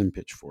torches and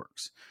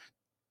pitchforks.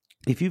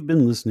 If you've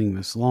been listening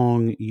this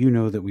long, you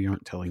know that we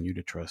aren't telling you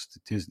to trust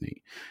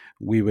Disney.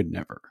 We would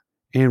never.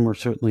 And we're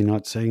certainly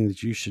not saying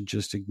that you should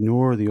just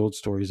ignore the old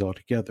stories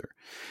altogether.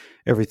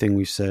 Everything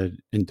we've said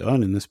and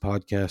done in this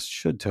podcast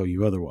should tell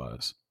you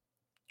otherwise.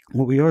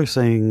 What we are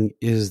saying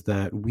is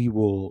that we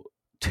will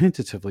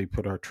tentatively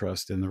put our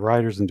trust in the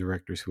writers and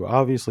directors who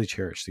obviously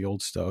cherish the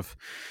old stuff,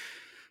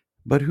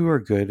 but who are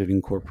good at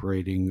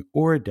incorporating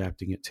or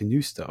adapting it to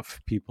new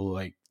stuff. People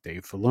like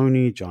Dave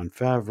Filoni, Jon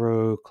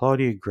Favreau,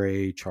 Claudia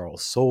Gray,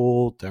 Charles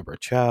Soule, Deborah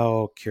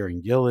Chow,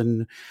 Kieran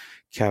Gillen,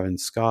 Kevin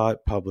Scott,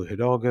 Pablo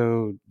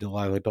Hidalgo,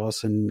 Delilah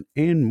Dawson,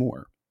 and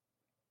more.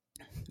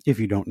 If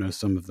you don't know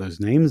some of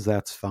those names,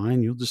 that's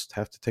fine. You'll just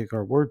have to take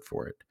our word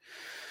for it.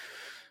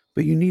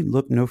 But you need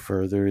look no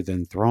further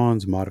than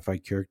Thrawn's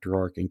modified character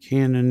arc in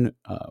canon,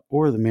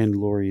 or the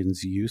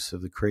Mandalorian's use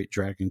of the Krayt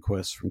Dragon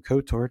Quest from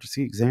KOTOR to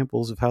see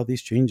examples of how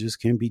these changes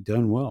can be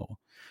done well.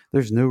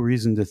 There's no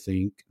reason to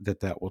think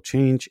that will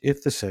change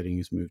if the setting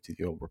is moved to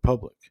the Old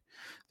Republic.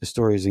 The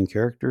stories and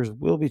characters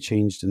will be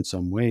changed in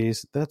some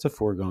ways. That's a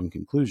foregone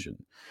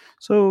conclusion.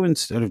 So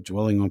instead of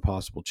dwelling on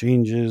possible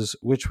changes,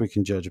 which we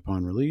can judge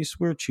upon release,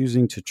 we're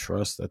choosing to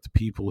trust that the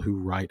people who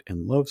write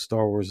and love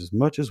Star Wars as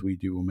much as we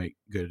do will make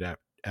good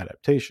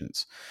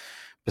adaptations.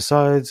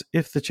 Besides,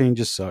 if the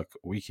changes suck,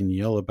 we can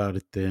yell about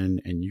it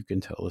then, and you can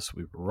tell us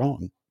we were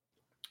wrong.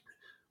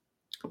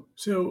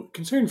 So,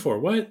 concern 4,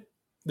 what?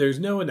 There's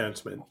no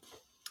announcement.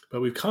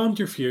 But we've calmed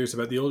your fears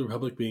about the Old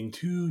Republic being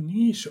too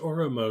niche or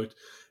remote,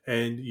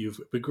 and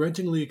you've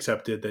begrudgingly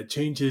accepted that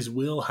changes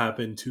will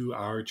happen to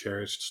our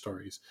cherished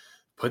stories.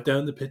 Put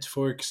down the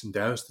pitchforks and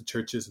douse the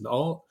torches,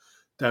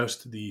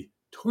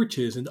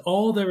 and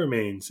all that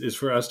remains is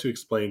for us to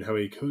explain how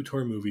a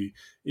KOTOR movie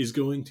is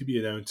going to be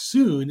announced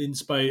soon, in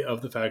spite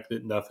of the fact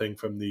that nothing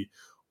from the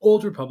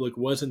Old Republic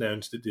was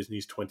announced at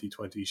Disney's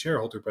 2020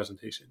 shareholder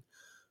presentation.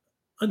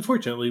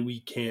 Unfortunately, we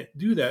can't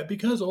do that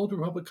because Old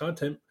Republic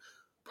content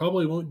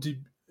probably won't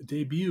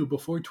debut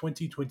before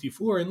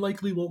 2024 and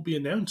likely won't be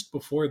announced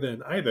before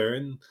then either.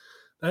 And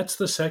that's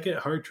the second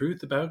hard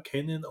truth about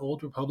canon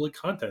Old Republic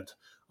content.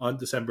 On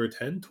December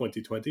 10,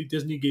 2020,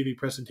 Disney gave a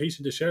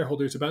presentation to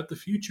shareholders about the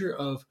future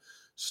of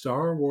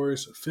Star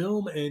Wars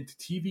film and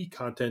TV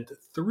content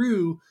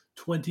through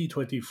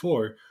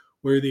 2024,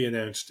 where they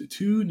announced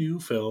 2 new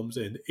films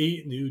and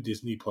 8 new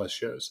Disney Plus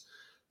shows.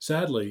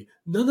 Sadly,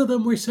 none of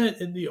them were set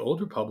in the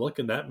Old Republic,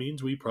 and that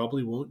means we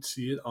probably won't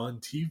see it on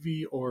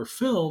TV or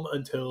film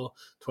until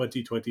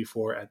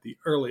 2024 at the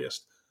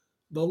earliest.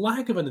 The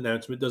lack of an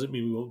announcement doesn't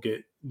mean we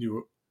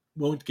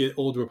won't get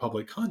Old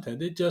Republic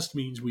content. It just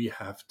means we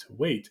have to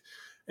wait.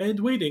 And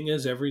waiting,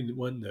 as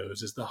everyone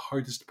knows, is the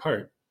hardest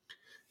part.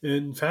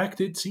 In fact,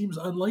 it seems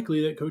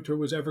unlikely that KOTOR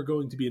was ever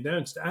going to be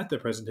announced at the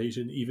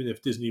presentation, even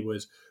if Disney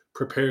was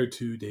prepared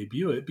to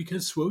debut it,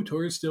 because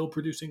SWTOR is still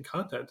producing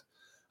content.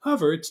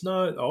 However, it's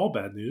not all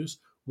bad news.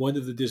 One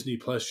of the Disney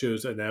Plus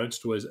shows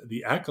announced was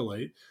The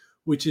Acolyte,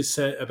 which is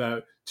set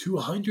about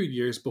 200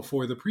 years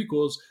before the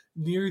prequels,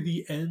 near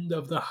the end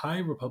of the High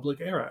Republic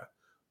era.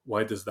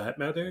 Why does that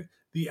matter?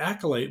 The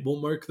Acolyte will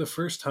mark the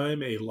first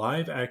time a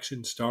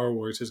live-action Star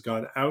Wars has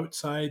gone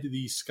outside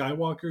the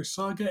Skywalker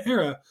saga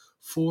era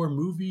for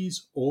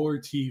movies or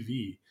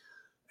TV.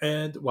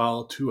 And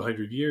while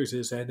 200 years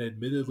is an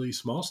admittedly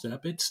small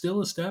step, it's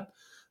still a step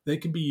that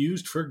can be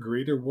used for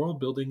greater world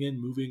building and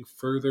moving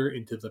further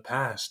into the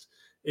past.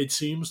 It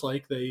seems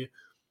like they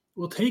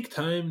will take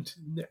time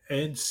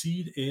and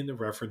seed in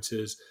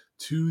references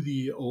to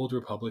the Old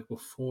Republic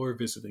before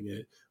visiting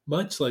it,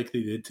 much like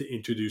they did to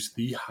introduce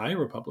the High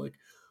Republic.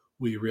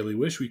 We really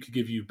wish we could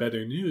give you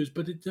better news,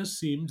 but it just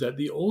seems that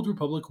the Old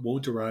Republic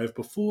won't arrive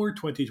before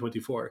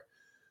 2024.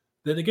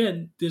 Then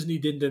again, Disney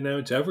didn't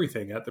announce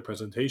everything at the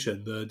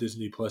presentation. The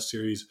Disney Plus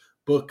series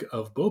Book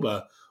of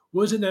Boba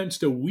was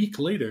announced a week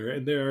later,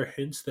 and there are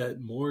hints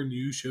that more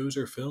new shows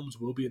or films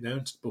will be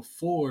announced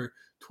before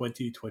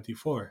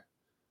 2024.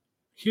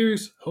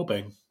 Here's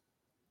hoping.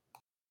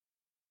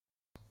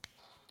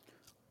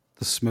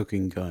 The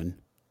smoking gun.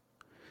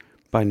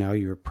 By now,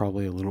 you're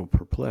probably a little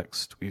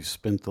perplexed. We've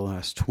spent the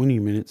last 20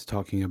 minutes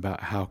talking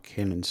about how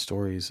canon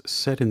stories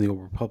set in the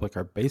Old Republic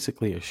are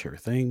basically a sure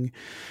thing,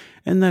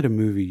 and that a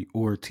movie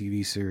or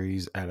TV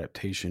series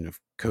adaptation of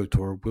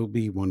KOTOR will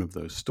be one of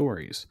those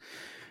stories.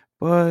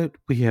 But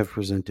we have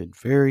presented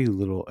very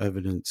little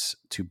evidence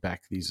to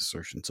back these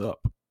assertions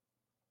up.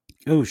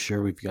 Oh,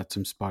 sure, we've got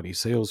some spotty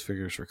sales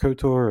figures for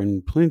KOTOR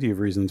and plenty of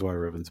reasons why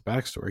Revan's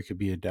backstory could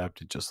be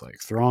adapted just like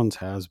Thrawn's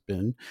has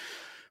been,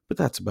 but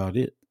that's about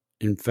it.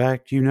 In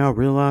fact, you now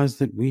realize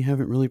that we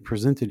haven't really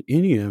presented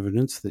any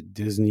evidence that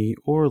Disney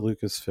or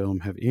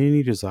Lucasfilm have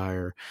any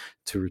desire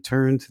to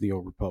return to the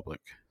Old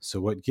Republic. So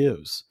what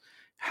gives?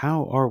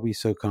 How are we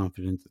so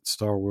confident that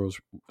Star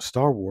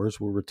Wars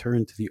will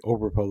return to the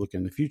Old Republic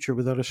in the future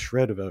without a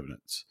shred of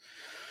evidence?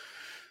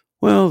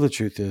 Well, the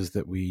truth is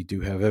that we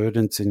do have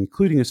evidence,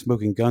 including a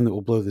smoking gun that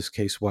will blow this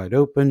case wide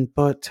open,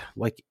 but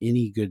like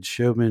any good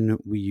showman,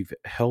 we've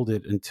held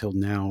it until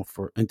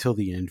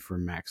the end for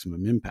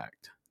maximum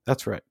impact.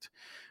 That's right.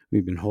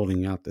 We've been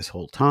holding out this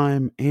whole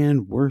time,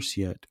 and worse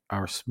yet,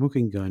 our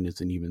smoking gun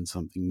isn't even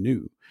something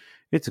new.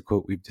 It's a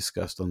quote we've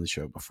discussed on the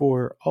show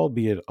before,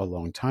 albeit a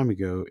long time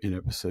ago in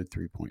episode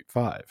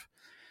 3.5.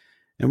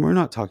 And we're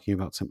not talking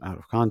about some out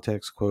of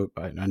context quote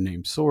by an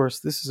unnamed source.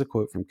 This is a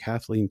quote from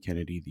Kathleen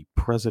Kennedy, the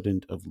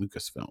president of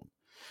Lucasfilm.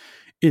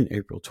 In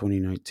April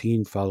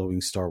 2019, following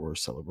Star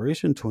Wars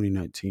Celebration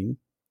 2019,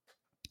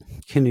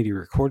 Kennedy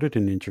recorded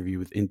an interview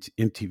with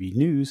MTV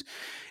News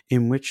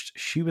in which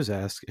she was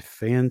asked if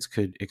fans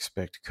could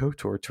expect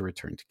KOTOR to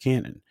return to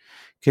canon.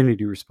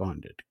 Kennedy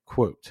responded,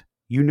 quote,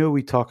 "You know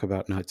we talk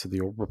about Knights of the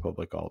Old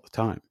Republic all the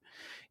time.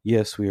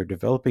 Yes, we are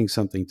developing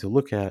something to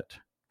look at.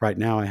 Right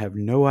now, I have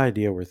no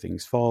idea where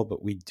things fall,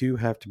 but we do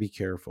have to be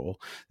careful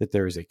that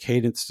there is a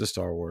cadence to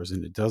Star Wars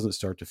and it doesn't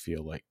start to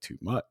feel like too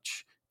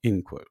much."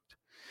 End quote.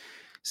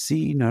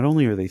 See, not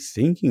only are they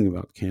thinking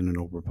about canon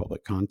Old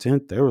Republic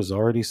content, there was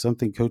already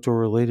something KOTOR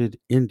related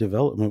in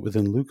development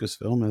within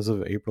Lucasfilm as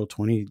of April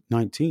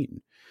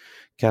 2019.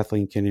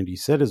 Kathleen Kennedy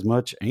said as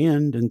much,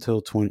 and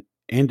until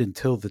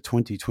the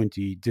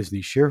 2020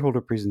 Disney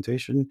shareholder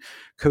presentation,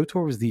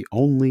 KOTOR was the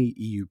only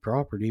EU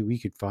property we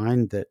could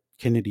find that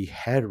Kennedy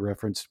had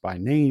referenced by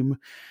name,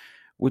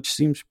 which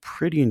seems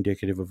pretty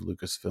indicative of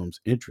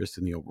Lucasfilm's interest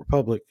in the Old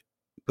Republic.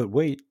 But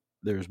wait,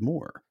 there's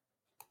more.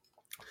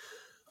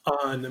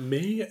 On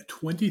May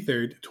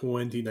 23rd,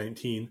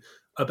 2019,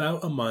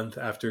 about a month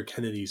after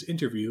Kennedy's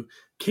interview,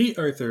 Kate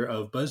Arthur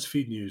of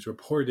BuzzFeed News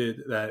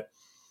reported that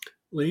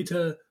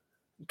Leita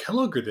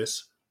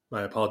Kalogridis,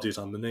 my apologies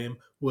on the name,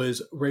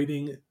 was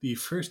writing the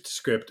first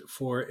script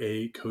for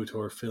a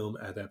KOTOR film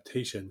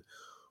adaptation.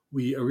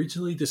 We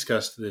originally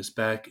discussed this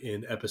back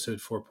in episode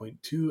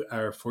 4.2,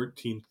 our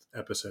 14th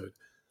episode.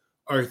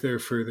 Arthur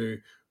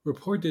further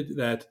reported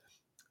that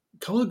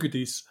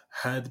Kalogridis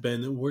had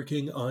been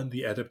working on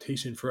the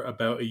adaptation for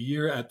about a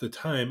year at the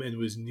time and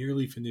was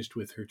nearly finished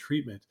with her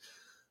treatment.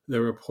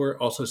 The report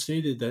also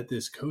stated that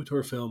this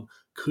KOTOR film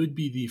could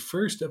be the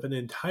first of an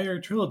entire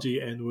trilogy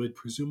and would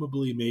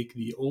presumably make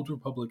the Old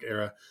Republic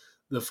era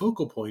the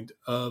focal point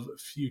of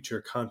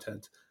future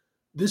content.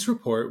 This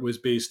report was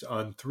based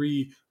on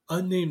 3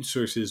 unnamed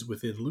sources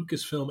within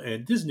Lucasfilm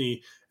and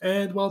Disney,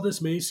 and while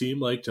this may seem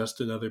like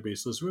just another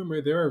baseless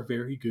rumor, there are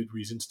very good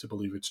reasons to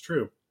believe it's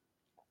true.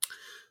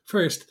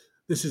 First,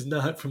 this is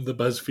not from the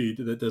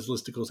BuzzFeed that does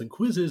listicles and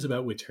quizzes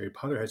about which Harry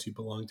Potter house you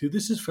belong to.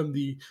 This is from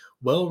the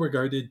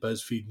well-regarded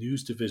BuzzFeed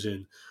News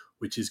division,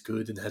 which is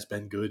good and has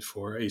been good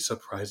for a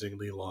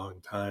surprisingly long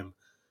time.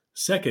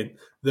 Second,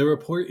 the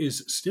report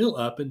is still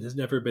up and has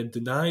never been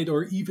denied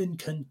or even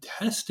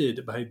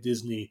contested by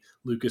Disney,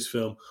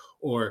 Lucasfilm,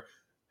 or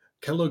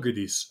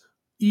Kalogridis,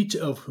 each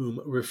of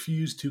whom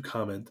refused to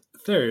comment.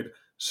 Third,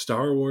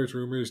 Star Wars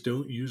rumors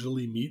don't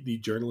usually meet the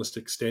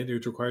journalistic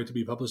standards required to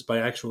be published by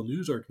actual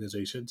news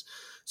organizations,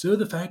 so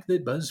the fact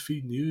that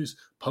BuzzFeed News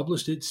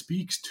published it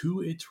speaks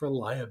to its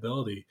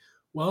reliability.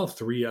 While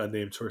 3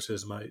 unnamed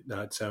sources might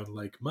not sound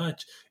like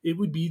much, it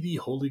would be the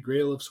holy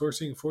grail of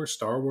sourcing for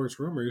Star Wars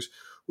rumors,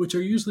 which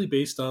are usually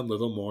based on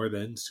little more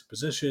than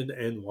supposition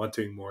and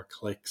wanting more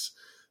clicks.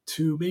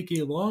 To make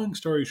a long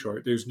story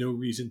short, there's no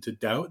reason to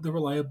doubt the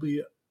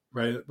reliability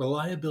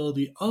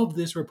of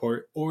this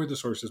report or the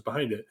sources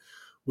behind it.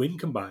 When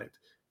combined,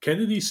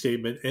 Kennedy's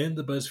statement and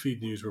the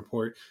BuzzFeed News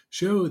report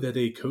show that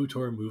a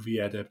KOTOR movie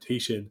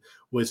adaptation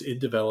was in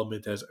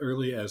development as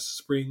early as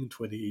spring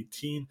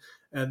 2018,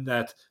 and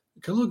that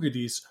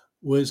Kalogridis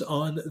was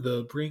on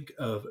the brink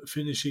of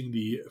finishing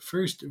the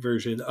first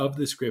version of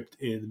the script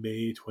in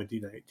May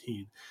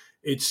 2019.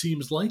 It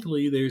seems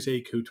likely there's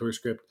a KOTOR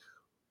script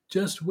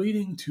just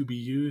waiting to be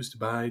used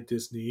by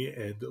Disney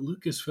and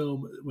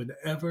Lucasfilm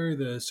whenever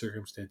the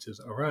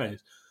circumstances arise.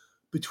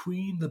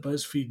 Between the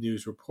BuzzFeed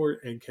News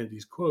report and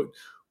Kennedy's quote,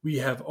 we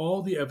have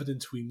all the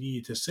evidence we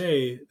need to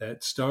say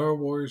that Star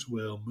Wars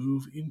will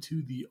move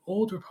into the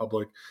Old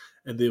Republic,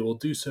 and they will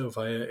do so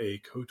via a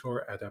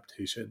KOTOR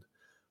adaptation.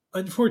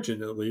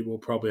 Unfortunately, we'll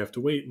probably have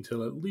to wait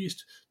until at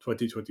least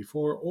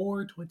 2024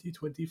 or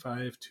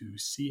 2025 to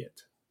see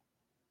it.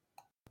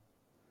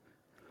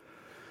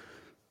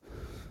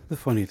 The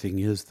funny thing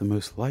is, the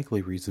most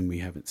likely reason we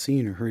haven't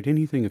seen or heard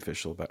anything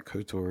official about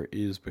KOTOR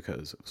is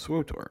because of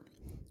SWOTOR.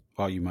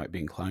 While you might be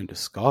inclined to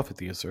scoff at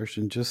the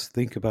assertion, just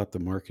think about the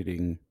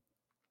marketing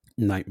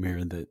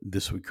nightmare that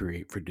this would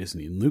create for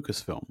Disney and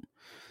Lucasfilm.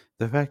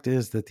 The fact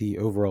is that the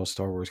overall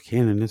Star Wars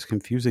canon is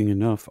confusing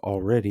enough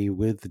already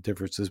with the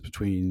differences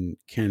between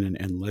canon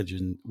and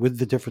legend, with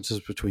the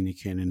differences between the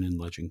canon and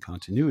legend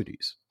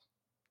continuities.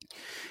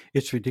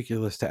 It's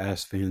ridiculous to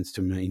ask fans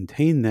to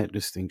maintain that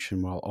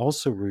distinction while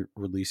also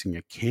releasing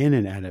a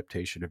canon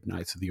adaptation of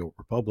Knights of the Old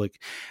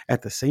Republic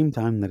at the same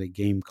time that a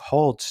game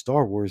called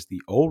Star Wars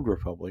The Old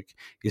Republic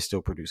is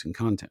still producing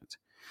content.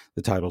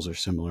 The titles are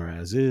similar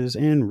as is,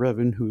 and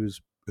Revan, who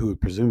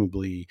would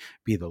presumably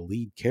be the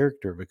lead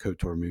character of a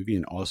KOTOR movie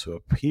and also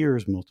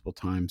appears multiple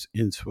times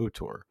in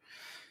SWTOR.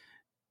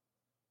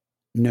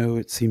 No,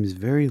 it seems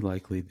very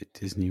likely that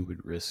Disney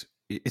would risk.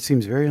 It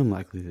seems very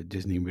unlikely that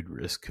Disney would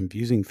risk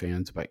confusing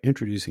fans by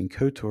introducing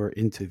KOTOR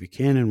into the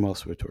canon while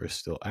SWTOR is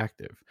still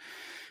active.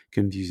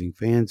 Confusing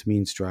fans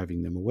means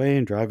driving them away,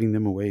 and driving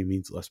them away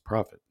means less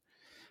profit.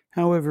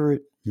 However,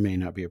 it may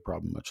not be a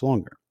problem much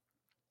longer.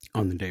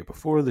 On the day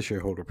before the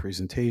shareholder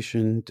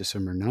presentation,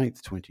 December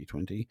 9th,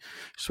 2020,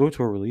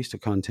 SWTOR released a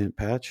content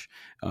patch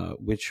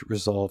which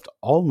resolved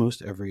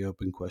almost every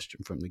open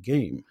question from the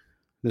game.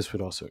 This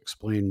would also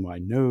explain why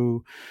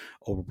no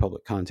Old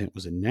Republic content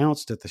was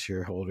announced at the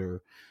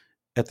shareholder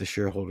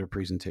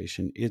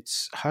presentation.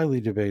 It's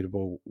highly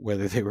debatable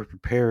whether they were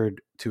prepared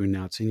to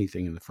announce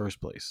anything in the first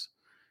place.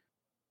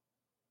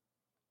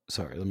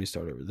 Sorry, let me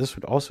start over. This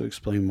would also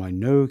explain why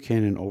no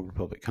Canon Old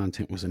Republic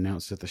content was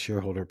announced at the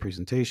shareholder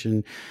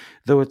presentation,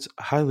 though it's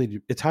highly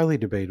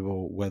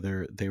debatable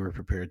whether they were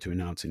prepared to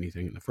announce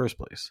anything in the first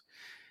place.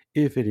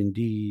 If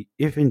indeed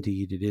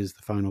it is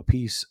the final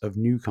piece of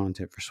new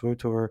content for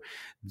SWTOR,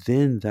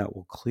 then that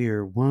will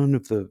clear one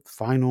of the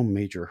final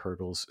major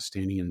hurdles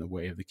standing in the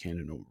way of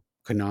the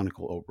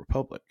canonical Old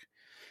Republic.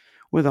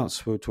 Without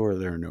SWTOR,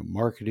 there are no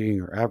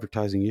marketing or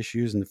advertising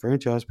issues, and the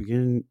franchise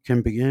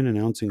can begin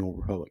announcing Old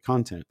Republic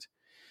content.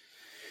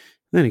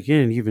 Then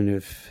again, even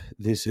if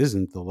this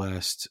isn't the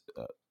last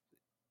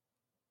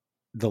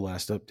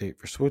update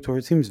for SWTOR,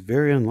 it seems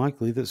very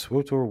unlikely that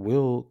SWTOR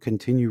will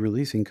continue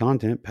releasing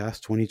content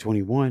past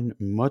 2021,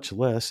 much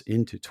less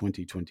into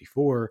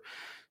 2024,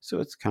 so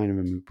it's kind of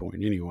a moot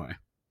point anyway.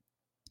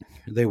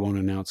 They won't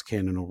announce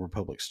Canon Old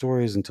Republic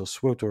stories until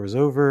SWTOR is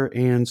over,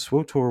 and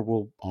SWTOR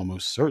will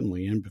almost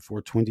certainly end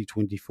before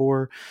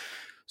 2024,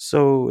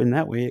 so in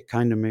that way it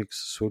kind of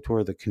makes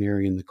SWTOR the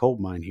canary in the coal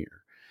mine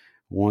here.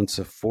 Once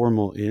a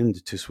formal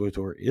end to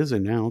SWTOR is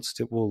announced,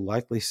 it will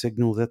likely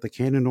signal that the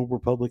Canon Old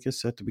Republic is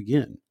set to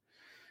begin.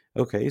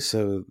 Okay,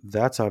 so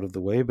that's out of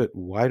the way, but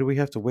why do we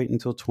have to wait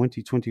until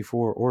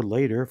 2024 or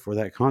later for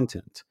that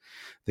content?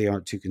 They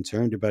aren't too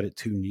concerned about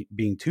it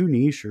being too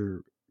niche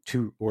or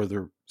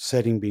the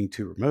setting being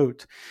too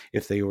remote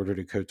if they ordered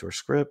a KOTOR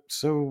script,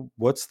 so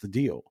what's the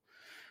deal?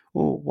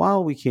 Well,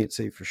 while we can't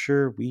say for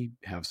sure, we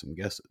have some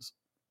guesses.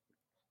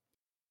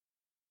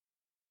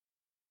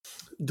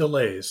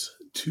 Delays.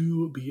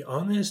 To be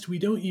honest, we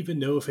don't even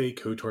know if a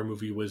KOTOR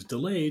movie was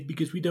delayed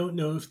because we don't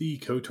know if the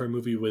KOTOR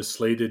movie was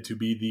slated to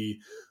be the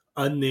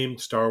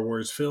unnamed Star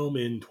Wars film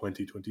in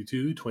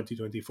 2022,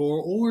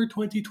 2024, or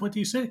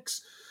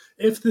 2026.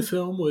 If the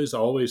film was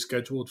always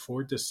scheduled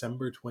for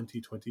December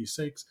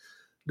 2026,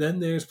 then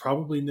there's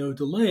probably no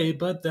delay,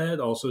 but that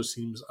also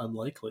seems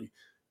unlikely.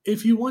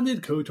 If you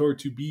wanted KOTOR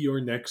to be your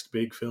next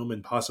big film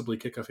and possibly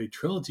kick off a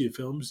trilogy of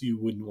films, you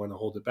wouldn't want to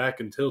hold it back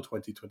until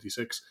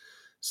 2026.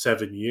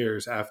 7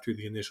 years after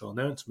the initial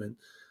announcement.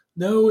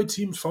 No, it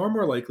seems far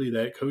more likely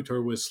that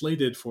KOTOR was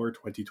slated for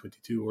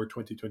 2022 or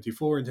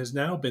 2024 and has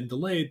now been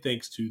delayed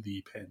thanks to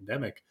the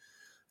pandemic.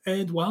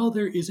 And while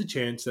there is a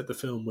chance that the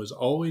film was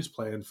always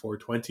planned for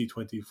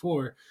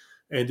 2024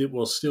 and it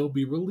will still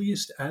be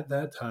released at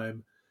that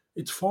time,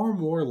 it's far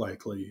more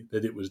likely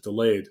that it was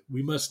delayed.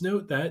 We must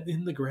note that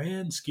in the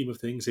grand scheme of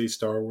things, a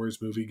Star Wars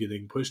movie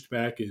getting pushed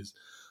back is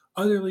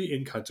utterly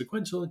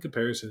inconsequential in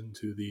comparison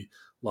to the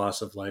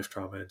loss of life,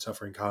 trauma, and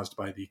suffering caused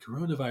by the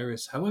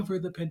coronavirus. However,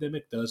 the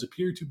pandemic does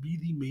appear to be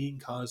the main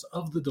cause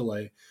of the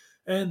delay,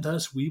 and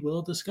thus we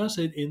will discuss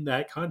it in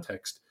that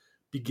context.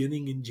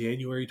 Beginning in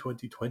January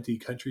 2020,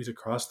 countries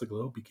across the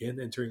globe began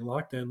entering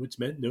lockdown, which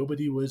meant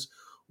nobody was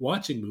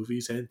watching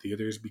movies and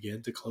theaters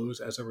began to close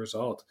as a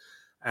result.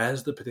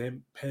 As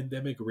the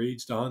pandemic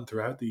raged on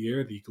throughout the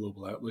year, the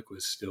global outlook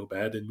was still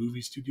bad, and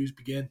movie studios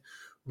began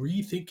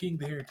rethinking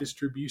their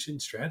distribution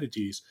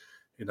strategies.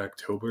 In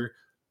October,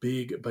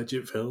 big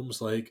budget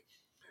films like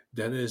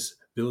Denis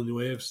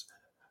Villeneuve's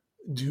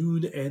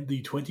Dune and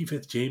the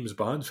 25th James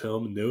Bond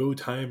film, No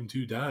Time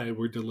to Die,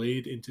 were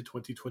delayed into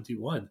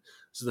 2021.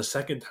 This is the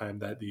second time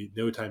that the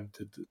No Time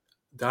to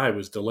Die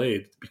was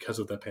delayed because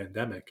of the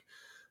pandemic.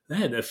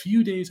 Then, a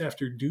few days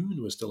after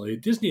Dune was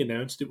delayed, Disney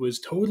announced it was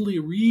totally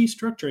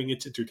restructuring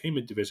its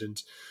entertainment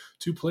divisions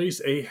to place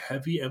a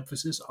heavy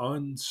emphasis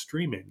on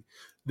streaming.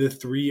 The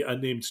 3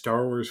 unnamed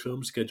Star Wars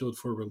films scheduled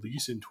for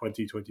release in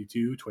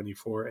 2022,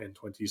 24, and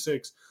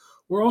 26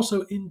 were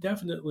also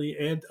indefinitely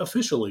and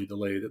officially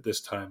delayed at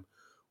this time.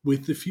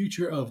 With the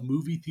future of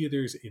movie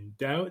theaters in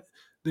doubt,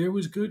 there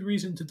was good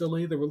reason to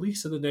delay the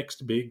release of the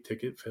next big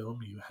ticket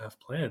film you have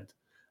planned.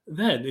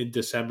 Then, in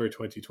December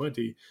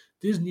 2020,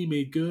 Disney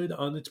made good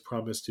on its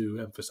promise to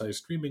emphasize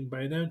streaming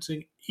by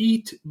announcing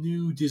 8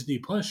 new Disney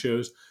Plus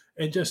shows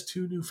and just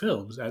 2 new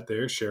films at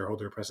their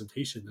shareholder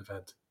presentation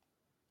event.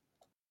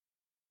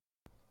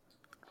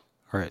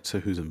 All right, so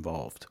who's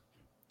involved?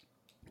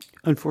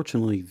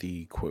 Unfortunately,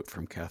 the quote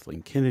from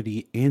Kathleen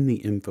Kennedy and the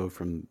info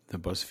from the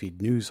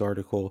BuzzFeed News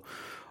article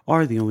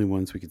are the only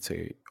ones we could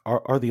say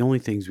are the only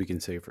things we can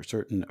say for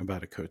certain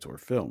about a KOTOR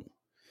film.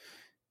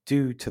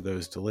 Due to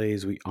those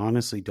delays, we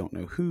honestly don't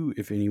know who,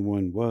 if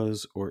anyone,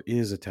 was or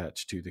is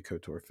attached to the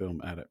KOTOR film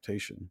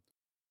adaptation.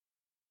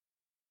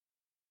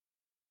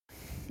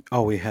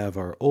 All we have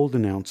are old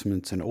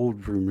announcements and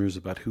old rumors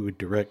about who would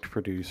direct,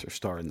 produce, or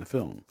star in the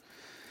film.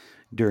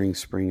 During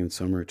spring and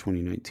summer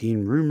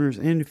 2019, rumors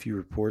and a few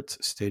reports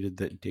stated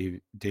that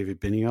David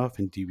Benioff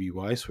and D.B.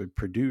 Weiss would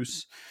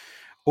produce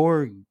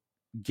or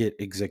get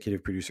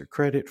executive producer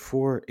credit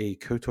for a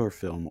KOTOR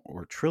film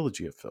or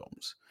trilogy of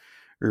films.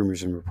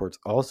 Rumors and reports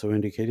also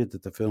indicated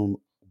that the film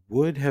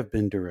would have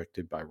been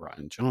directed by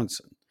Rian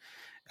Johnson.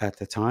 At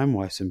the time,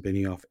 Weiss and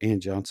Benioff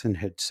and Johnson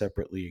had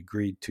separately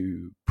agreed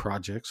to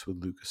projects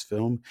with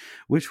Lucasfilm,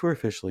 which were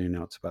officially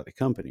announced by the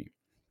company.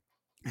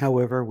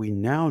 However, we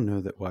now know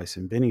that Weiss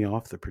and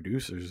Benioff, the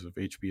producers of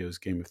HBO's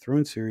Game of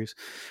Thrones series,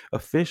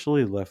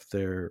 officially left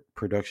their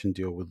production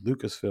deal with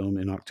Lucasfilm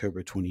in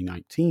October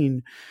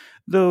 2019,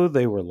 though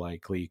they were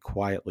likely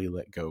quietly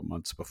let go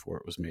months before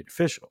it was made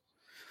official.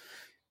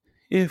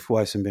 If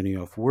Weiss and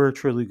Benioff were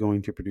truly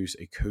going to produce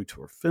a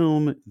KOTOR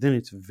film, then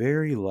it's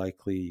very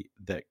likely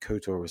that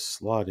KOTOR was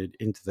slotted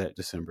into that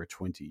December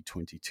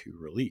 2022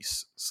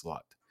 release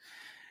slot.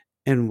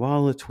 And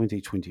while a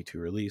 2022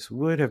 release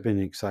would have been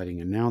an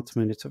exciting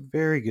announcement, it's a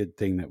very good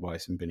thing that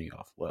Weiss and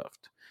Benioff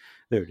left.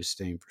 Their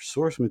disdain for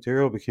source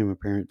material became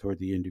apparent toward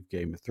the end of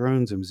Game of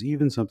Thrones and was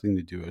even something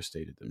the duo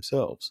stated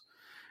themselves.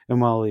 And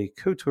while a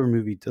KOTOR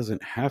movie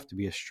doesn't have to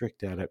be a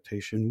strict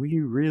adaptation, we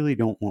really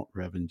don't want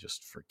Revan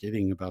just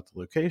forgetting about the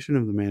location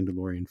of the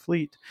Mandalorian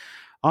fleet,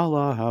 a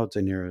la how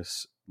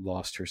Daenerys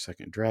lost her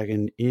second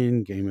dragon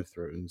in Game of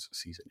Thrones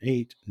Season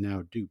 8,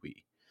 now do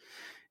we?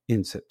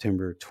 In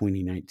September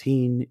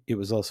 2019, it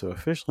was also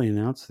officially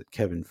announced that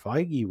Kevin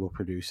Feige will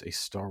produce a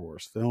Star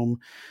Wars film,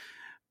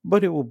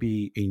 but it will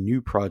be a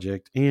new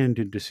project, and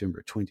in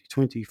December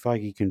 2020,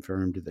 Feige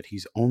confirmed that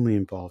he's only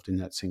involved in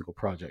that single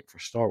project for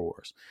Star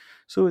Wars,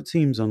 so it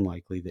seems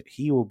unlikely that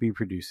he will be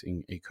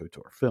producing a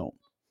KOTOR film.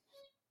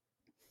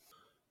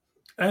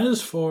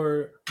 As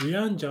for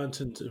Rian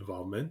Johnson's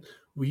involvement,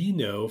 we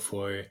know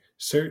for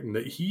certain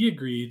that he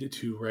agreed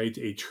to write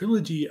a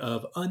trilogy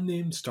of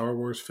unnamed Star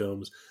Wars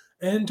films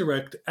and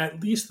direct at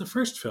least the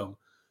first film.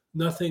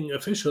 Nothing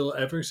official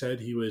ever said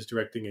he was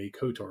directing a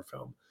KOTOR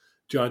film.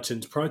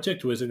 Johnson's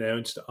project was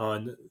announced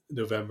on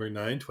November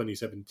 9,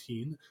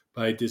 2017,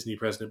 by Disney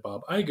President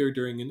Bob Iger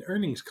during an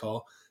earnings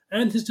call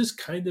and has just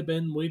kind of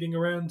been waiting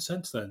around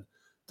since then.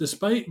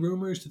 Despite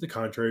rumors to the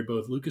contrary,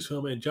 both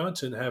Lucasfilm and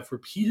Johnson have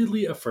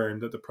repeatedly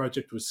affirmed that the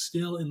project was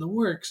still in the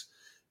works,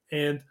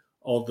 and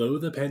although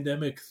the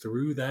pandemic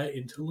threw that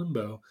into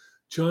limbo,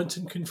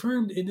 Johnson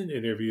confirmed in an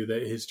interview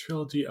that his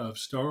trilogy of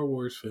Star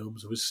Wars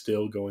films was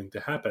still going to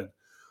happen.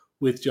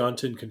 With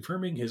Johnson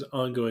confirming his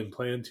ongoing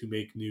plan to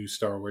make new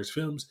Star Wars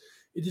films,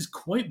 it is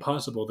quite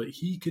possible that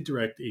he could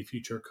direct a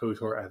future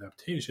KOTOR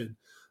adaptation,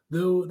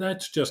 though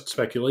that's just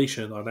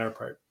speculation on our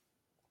part.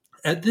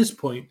 At this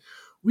point,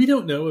 we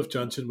don't know if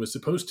Johnson was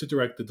supposed to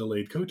direct the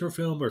delayed KOTOR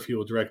film or if he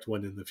will direct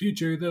one in the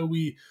future, though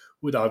we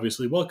would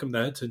obviously welcome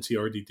that since he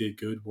already did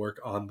good work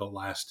on The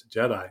Last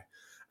Jedi.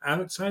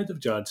 Outside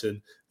of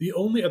Johnson, the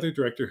only other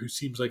director who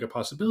seems like a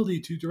possibility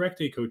to direct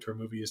a KOTOR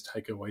movie is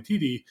Taika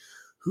Waititi,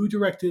 who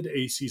directed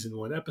a season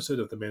 1 episode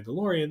of The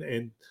Mandalorian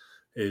and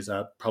is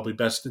probably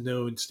best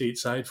known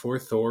stateside for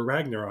Thor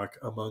Ragnarok,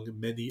 among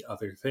many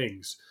other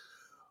things.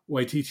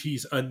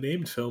 Waititi's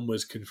unnamed film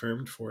was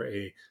confirmed for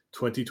a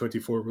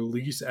 2024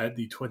 release at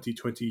the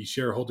 2020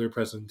 shareholder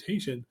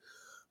presentation,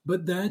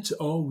 but that's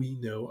all we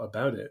know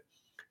about it.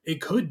 It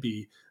could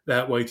be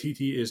that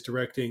Waititi is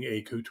directing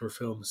a KOTOR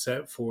film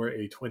set for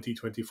a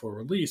 2024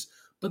 release,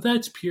 but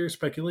that's pure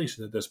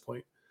speculation at this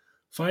point.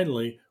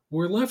 Finally,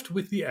 we're left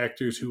with the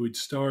actors who would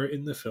star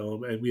in the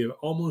film, and we have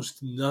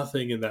almost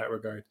nothing in that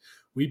regard.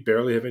 We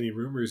barely have any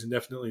rumors and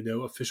definitely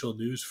no official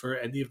news for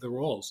any of the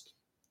roles.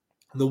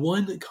 The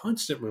one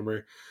constant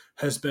rumor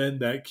has been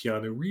that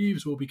Keanu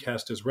Reeves will be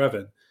cast as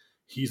Revan.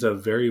 He's a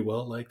very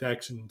well-liked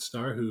action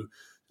star who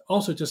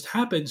also just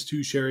happens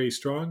to share a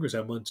strong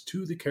resemblance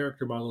to the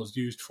character models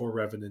used for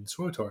Revan and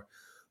SWTOR.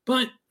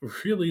 But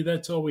really,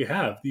 that's all we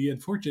have. The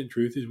unfortunate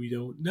truth is we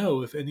don't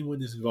know if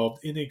anyone is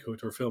involved in a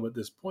KOTOR film at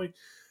this point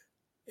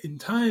in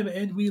time,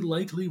 and we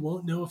likely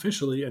won't know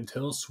officially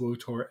until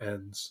SWTOR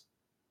ends.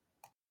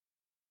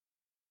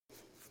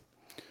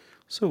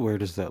 So, where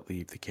does that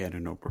leave the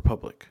Canon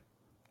Republic?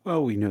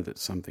 Well, we know that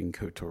something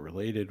KOTOR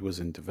related was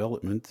in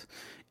development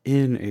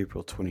in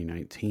April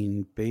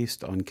 2019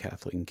 based on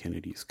Kathleen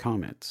Kennedy's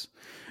comments.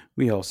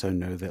 We also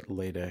know that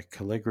Leda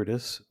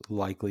Calligridis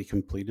likely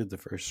completed the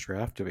first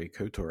draft of a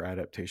KOTOR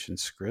adaptation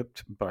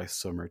script by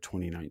summer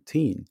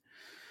 2019.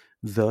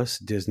 Thus,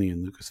 Disney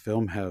and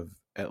Lucasfilm have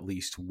at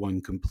least one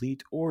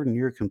complete or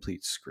near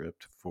complete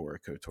script for a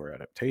KOTOR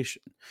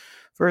adaptation.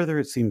 Further,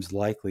 it seems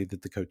likely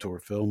that the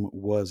KOTOR film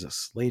was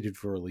slated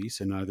for release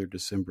in either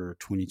December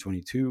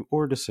 2022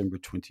 or December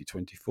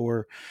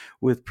 2024,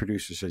 with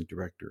producers and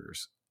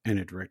directors and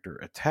a director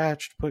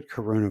attached, but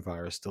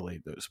coronavirus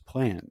delayed those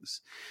plans.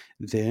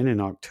 Then,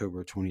 in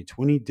October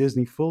 2020,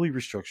 Disney fully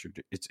restructured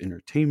its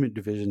entertainment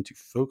division to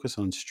focus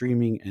on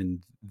streaming,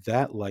 and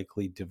that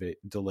likely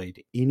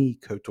delayed any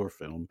KOTOR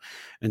film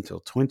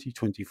until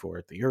 2024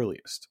 at the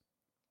earliest.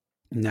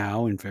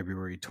 Now, in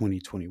February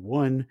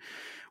 2021,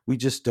 we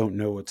just don't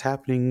know what's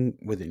happening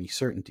with any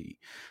certainty.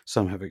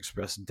 Some have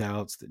expressed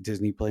doubts that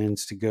Disney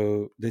plans to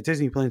go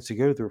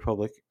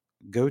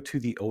to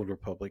the Old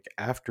Republic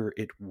after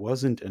it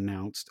wasn't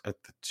announced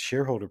at the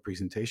shareholder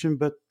presentation,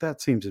 but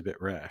that seems a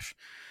bit rash.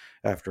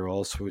 After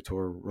all,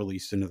 SWTOR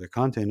released another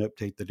content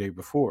update the day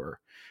before,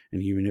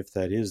 and even if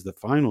that is the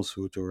final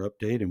SWTOR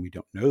update, and we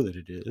don't know that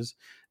it is,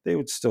 they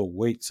would still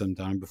wait some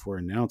time before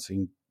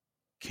announcing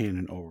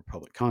Canon Old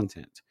Republic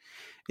content.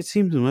 It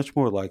seems much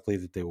more likely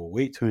that they will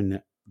wait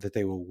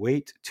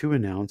to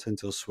announce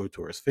until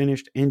SWTOR is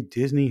finished and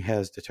Disney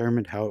has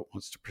determined how it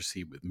wants to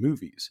proceed with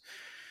movies.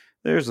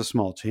 There's a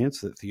small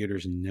chance that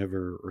theaters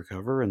never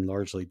recover and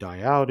largely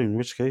die out, in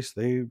which case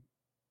they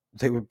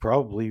would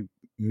probably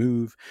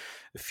move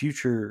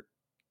future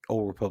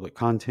Old Republic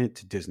content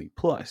to Disney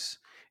Plus.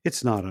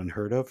 It's not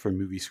unheard of for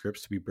movie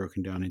scripts to be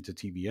broken down into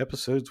TV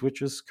episodes,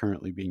 which is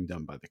currently being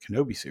done by the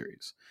Kenobi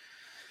series.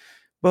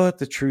 But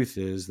the truth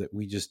is that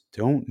we just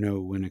don't know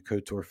when a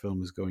KOTOR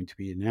film is going to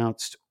be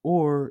announced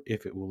or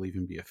if it will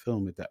even be a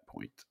film at that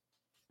point.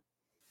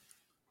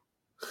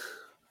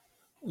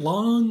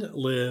 Long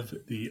live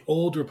the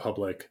Old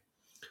Republic.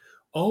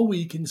 All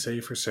we can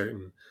say for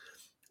certain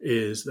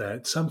is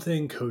that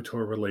something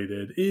KOTOR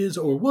related is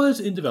or was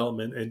in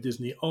development, and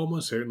Disney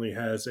almost certainly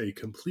has a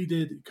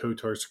completed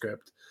KOTOR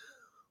script.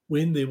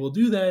 When they will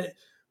do that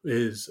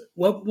is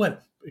what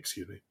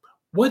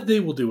they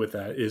will do with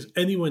that is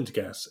anyone's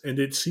guess, and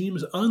it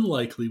seems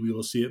unlikely we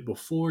will see it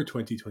before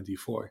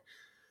 2024.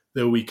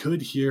 Though we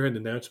could hear an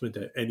announcement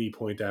at any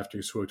point after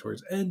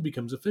SWTOR's end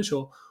becomes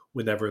official,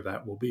 whenever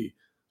that will be.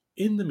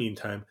 In the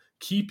meantime,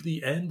 keep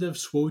the end of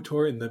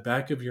SWTOR in the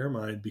back of your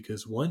mind,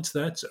 because once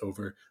that's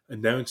over,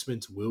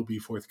 announcements will be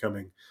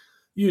forthcoming.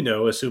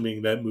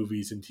 Assuming that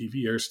movies and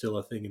TV are still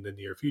a thing in the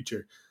near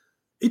future.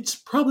 It's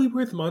probably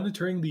worth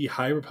monitoring the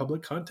High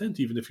Republic content,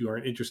 even if you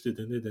aren't interested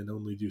in it and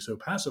only do so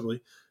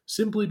passively,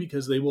 simply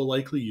because they will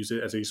likely use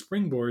it as a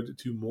springboard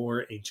to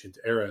more ancient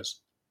eras.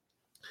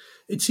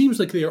 It seems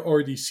like they are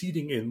already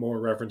seeding in more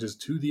references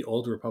to the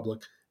Old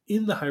Republic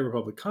in the High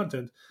Republic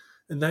content,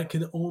 and that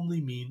can only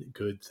mean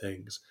good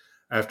things.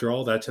 After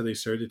all, that's how they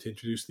started to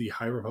introduce the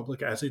High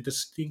Republic as a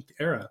distinct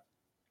era.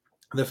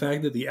 The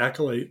fact that The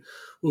Acolyte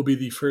will be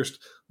the first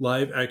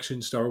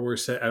live-action Star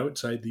Wars set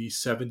outside the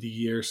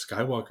 70-year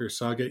Skywalker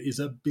saga is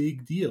a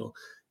big deal,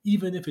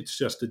 even if it's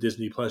just a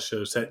Disney Plus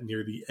show set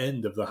near the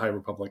end of the High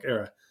Republic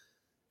era.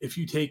 If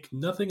you take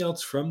nothing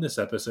else from this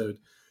episode,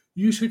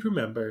 you should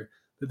remember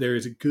that there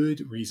is a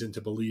good reason to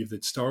believe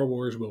that Star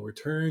Wars will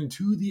return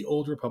to the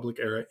Old Republic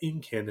era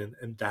in canon,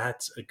 and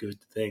that's a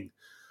good thing.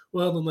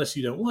 Well, unless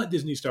you don't want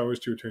Disney Star Wars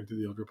to return to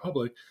the Old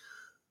Republic,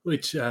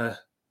 which,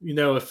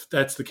 if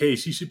that's the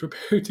case, you should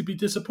prepare to be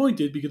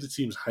disappointed, because it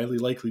seems highly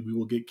likely we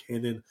will get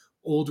canon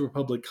Old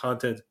Republic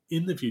content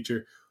in the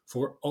future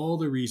for all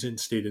the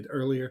reasons stated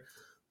earlier,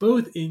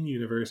 both in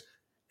universe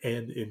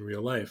and in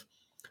real life.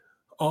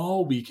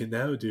 All we can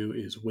now do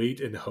is wait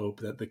and hope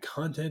that the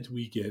content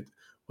we get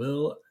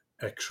will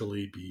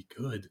actually be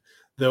good.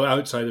 Though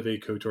outside of a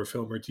KOTOR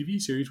film or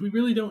TV series, we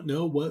really don't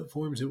know what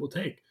forms it will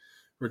take.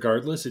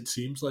 Regardless, it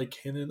seems like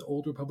canon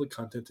Old Republic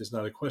content is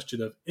not a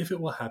question of if it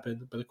will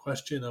happen, but a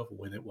question of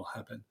when it will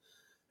happen.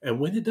 And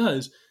when it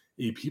does,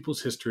 a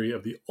people's history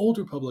of the Old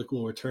Republic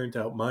will return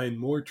to outmine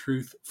more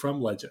truth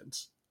from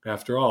legends.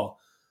 After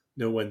all,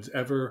 no one's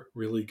ever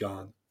really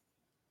gone.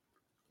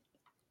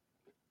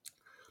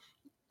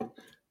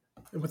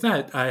 And with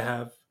that, I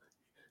have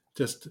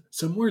just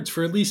some words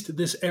for at least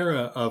this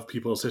era of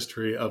people's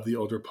history of the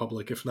Old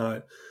Republic, if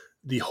not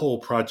the whole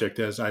project,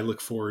 as I look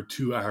forward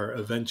to our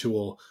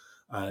eventual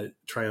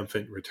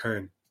triumphant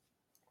return.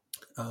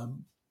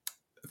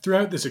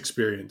 Throughout this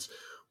experience,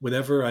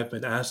 whenever I've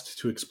been asked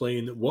to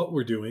explain what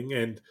we're doing,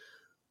 and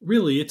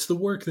really it's the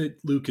work that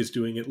Luke is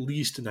doing at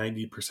least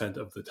 90%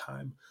 of the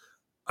time,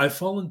 I've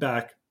fallen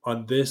back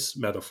on this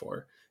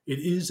metaphor. It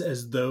is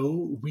as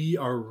though we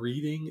are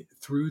reading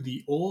through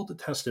the Old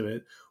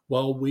Testament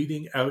while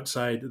waiting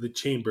outside the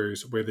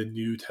chambers where the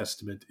New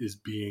Testament is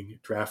being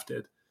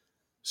drafted.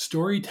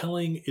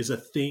 Storytelling is a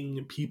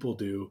thing people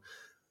do,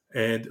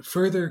 and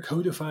further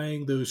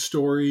codifying those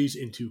stories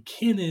into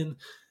canon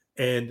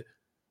and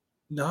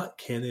not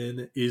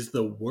canon is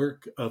the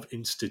work of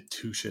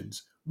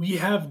institutions. We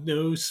have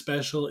no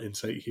special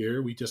insight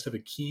here. We just have a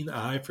keen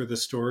eye for the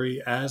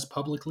story as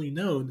publicly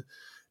known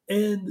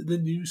and the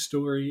new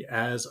story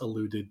as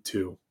alluded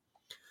to.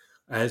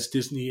 As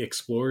Disney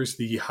explores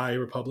the High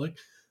Republic,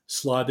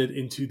 slotted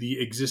into the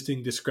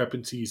existing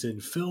discrepancies in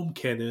film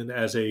canon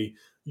as a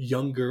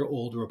younger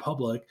Old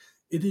Republic,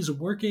 it is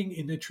working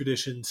in a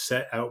tradition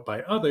set out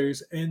by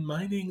others and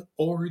mining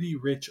already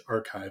rich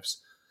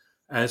archives.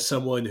 As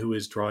someone who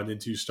is drawn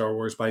into Star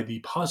Wars by the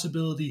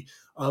possibility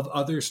of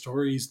other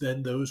stories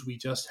than those we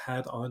just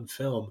had on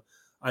film,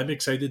 I'm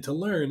excited to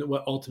learn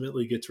what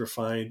ultimately gets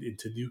refined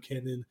into new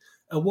canon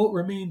and what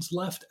remains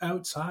left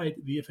outside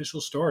the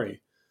official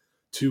story.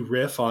 To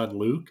riff on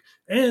Luke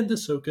and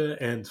Ahsoka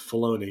and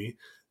Filoni,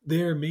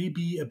 there may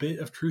be a bit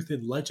of truth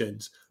in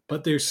Legends,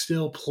 but there's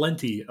still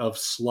plenty of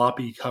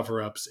sloppy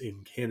cover ups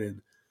in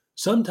canon.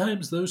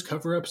 Sometimes those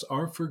cover ups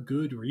are for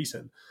good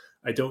reason.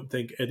 I don't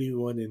think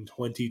anyone in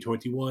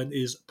 2021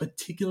 is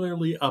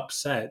particularly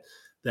upset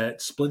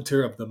that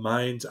Splinter of the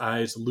Mind's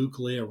Eye's Luke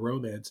Leia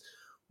romance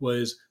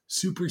was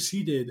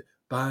superseded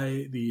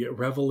by the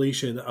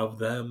revelation of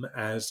them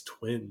as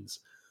twins.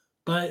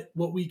 But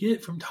what we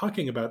get from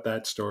talking about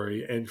that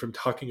story and from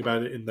talking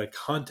about it in the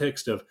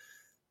context of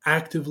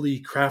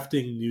actively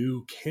crafting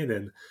new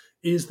canon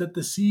is that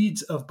the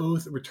seeds of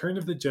both Return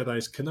of the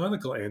Jedi's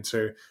canonical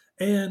answer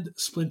and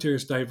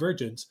Splinter's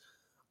divergence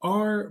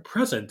are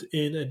present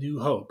in A New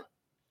Hope.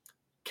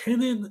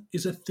 Canon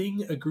is a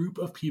thing a group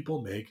of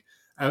people make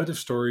out of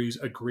stories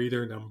a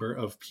greater number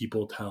of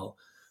people tell.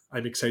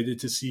 I'm excited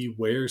to see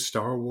where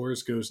Star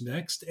Wars goes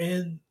next,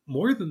 and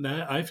more than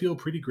that, I feel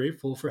pretty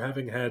grateful for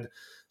having had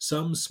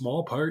some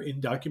small part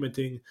in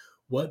documenting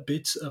what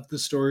bits of the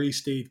story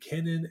stayed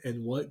canon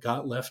and what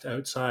got left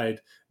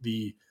outside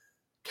the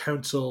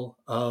Council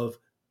of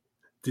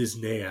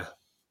Disney.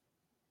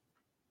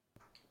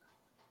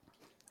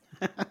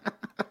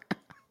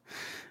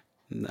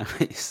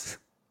 Nice.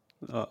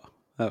 Oh,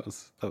 that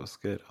was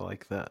good. I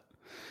like that.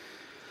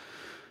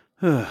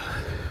 All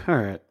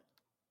right.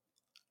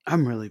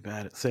 I'm really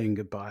bad at saying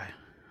goodbye.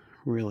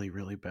 Really,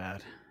 really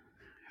bad.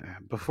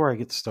 Before I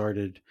get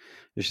started,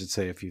 I should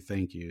say a few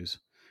thank yous.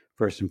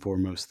 First and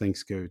foremost,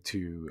 thanks go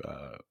to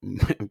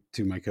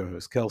to my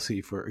co-host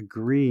Kelsey for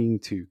agreeing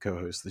to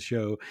co-host the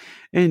show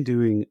and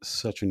doing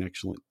such an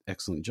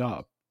excellent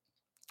job.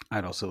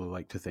 I'd also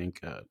like to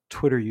thank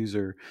Twitter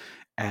user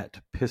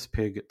at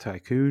Pisspig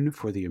Tycoon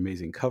for the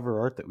amazing cover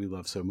art that we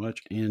love so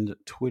much, and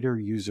Twitter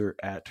user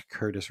at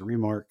Curtis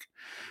Remark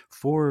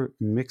for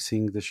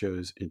mixing the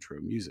show's intro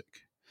music.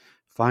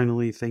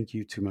 Finally, thank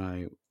you to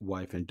my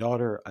wife and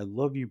daughter. I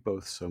love you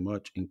both so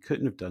much and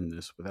couldn't have done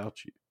this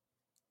without you.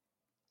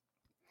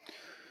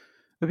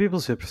 The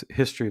People's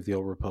History of the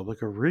Old Republic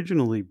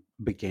originally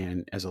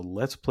began as a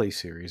Let's Play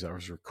series I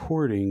was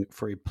recording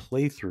for a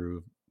playthrough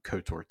of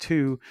KOTOR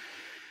 2,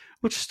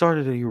 which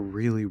started at a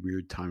really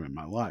weird time in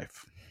my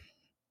life.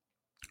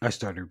 I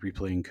started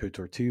replaying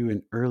KOTOR 2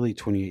 in early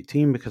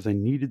 2018 because I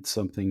needed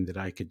something that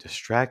I could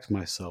distract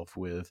myself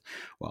with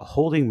while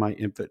holding my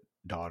infant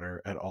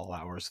daughter at all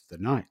hours of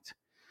the night.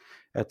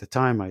 At the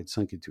time, I had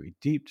sunk into a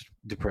deep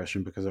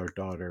depression because our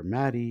daughter,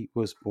 Maddie,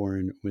 was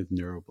born with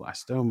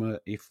neuroblastoma,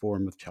 a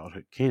form of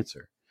childhood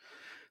cancer.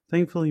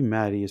 Thankfully,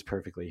 Maddie is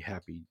perfectly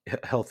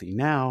healthy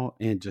now,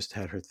 and just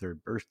had her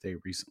third birthday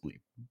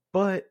recently.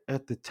 But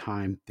at the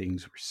time,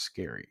 things were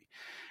scary.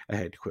 I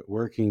had to quit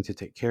working to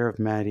take care of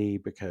Maddie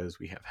because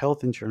we have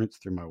health insurance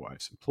through my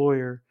wife's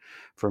employer.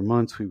 For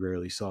months, we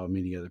rarely saw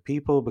many other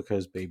people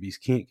because babies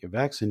can't get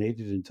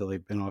vaccinated until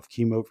they've been off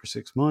chemo for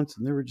 6 months,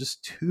 and there were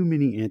just too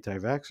many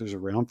anti-vaxxers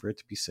around for it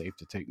to be safe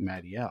to take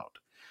Maddie out.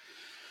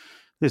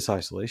 This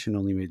isolation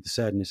only made the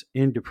sadness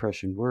and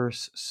depression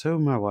worse, so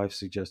my wife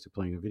suggested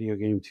playing a video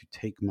game to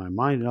take my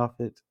mind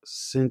off it,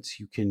 since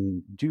you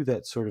can do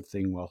that sort of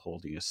thing while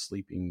holding a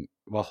sleeping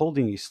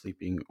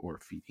or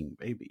feeding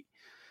baby.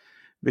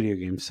 Video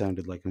games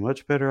sounded like a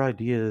much better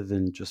idea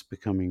than just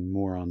becoming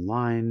more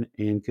online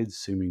and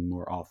consuming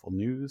more awful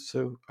news,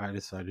 so I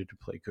decided to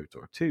play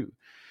KOTOR 2,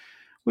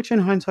 which in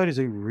hindsight is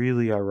a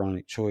really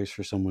ironic choice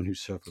for someone who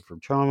suffered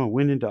from trauma,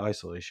 went into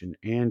isolation,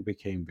 and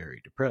became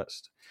very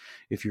depressed.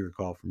 If you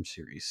recall from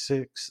Series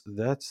 6,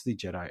 that's the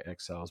Jedi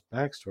Exile's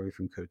backstory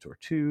from KOTOR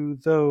 2,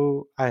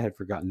 though I had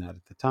forgotten that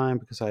at the time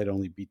because I had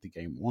only beat the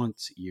game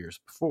once years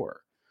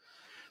before.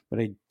 But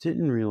I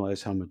didn't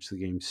realize how much the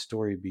game's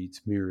story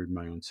beats mirrored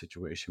my own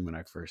situation when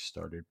I first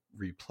started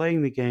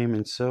replaying the game,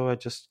 and so I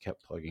just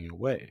kept plugging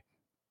away.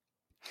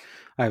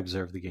 I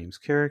observed the game's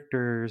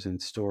characters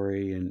and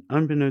story, and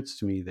unbeknownst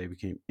to me, they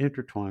became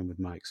intertwined with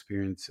my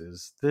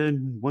experiences.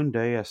 Then, one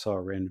day, I saw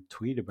a random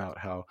tweet about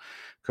how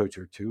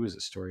KOTOR 2 is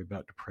a story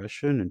about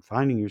depression and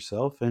finding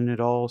yourself, and it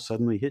all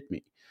suddenly hit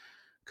me.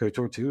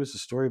 KOTOR 2 is a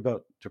story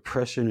about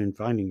depression and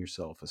finding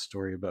yourself, a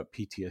story about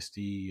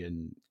PTSD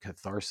and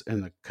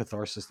the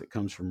catharsis that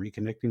comes from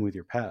reconnecting with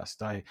your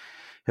past. I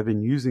have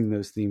been using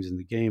those themes in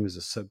the game as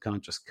a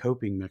subconscious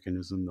coping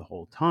mechanism the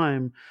whole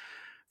time.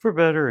 For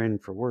better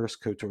and for worse,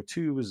 KOTOR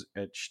 2 was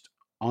etched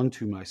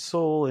onto my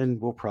soul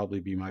and will probably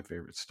be my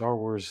favorite Star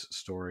Wars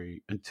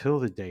story until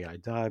the day I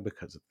die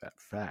because of that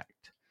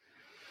fact.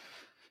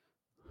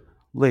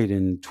 Late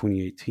in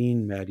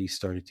 2018, Maddie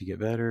started to get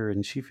better,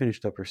 and she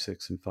finished up her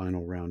sixth and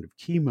final round of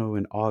chemo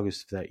in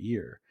August of that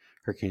year.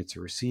 Her cancer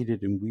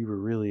receded, and we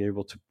were really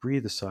able to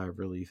breathe a sigh of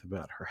relief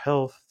about her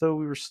health, though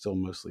we were still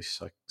mostly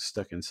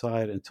stuck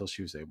inside until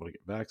she was able to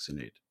get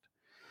vaccinated.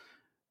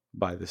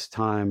 By this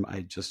time,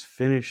 I just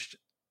finished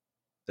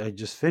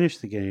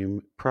the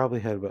game, probably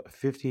had about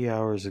 50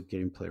 hours of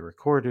gameplay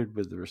recorded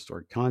with the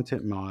restored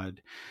content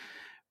mod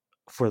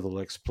for the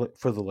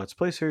Let's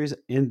Play series,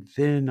 and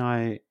then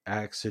I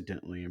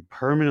accidentally and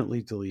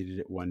permanently deleted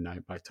it one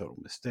night by total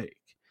mistake.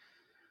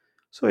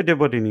 So I did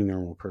what any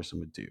normal person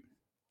would do.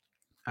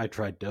 I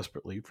tried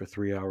desperately for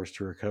 3 hours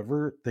to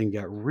recover, then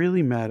got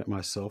really mad at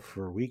myself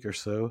for a week or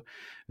so,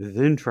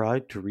 then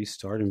tried to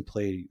restart and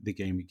play the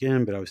game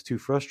again, but I was too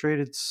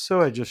frustrated, so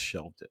I just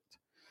shelved it.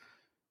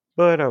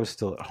 But I was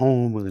still at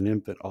home with an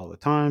infant all the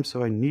time,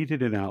 so I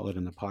needed an outlet,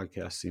 and the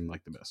podcast seemed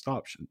like the best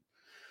option.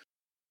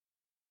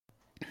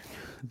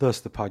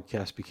 Thus, the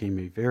podcast became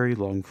a very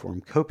long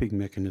form coping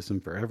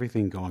mechanism for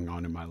everything going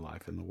on in my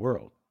life and the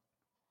world.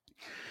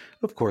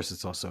 Of course,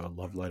 it's also a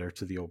love letter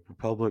to the Old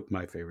Republic,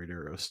 my favorite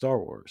era of Star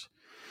Wars.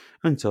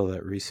 Until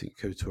that recent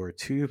KOTOR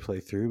 2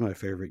 playthrough, my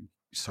favorite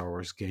Star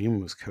Wars game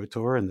was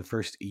KOTOR, and the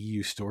first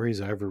EU stories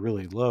I ever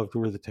really loved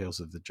were the Tales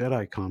of the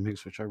Jedi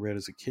comics, which I read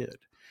as a kid.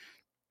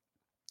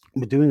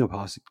 But doing a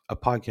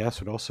podcast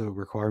would also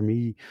require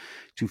me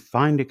to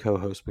find a co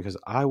host because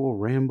I will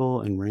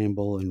ramble and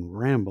ramble and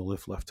ramble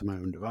if left to my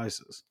own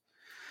devices.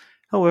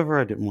 However,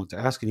 I didn't want to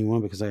ask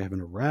anyone because I have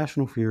an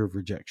irrational fear of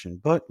rejection.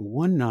 But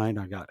one night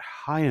I got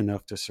high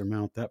enough to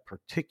surmount that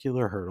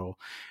particular hurdle,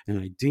 and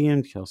I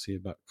DM'd Kelsey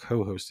about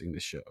co hosting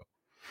the show.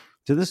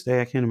 To this day,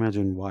 I can't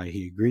imagine why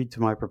he agreed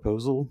to my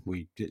proposal.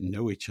 We didn't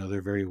know each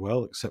other very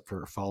well, except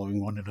for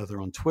following one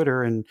another on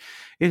Twitter, and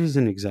it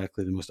isn't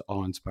exactly the most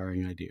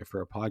awe-inspiring idea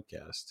for a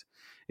podcast.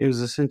 It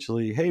was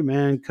essentially, hey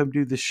man, come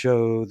do this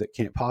show that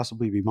can't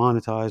possibly be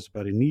monetized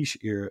about a niche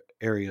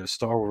area of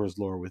Star Wars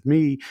lore with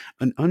me,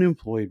 an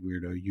unemployed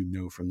weirdo you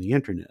know from the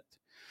internet.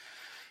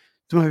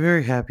 To my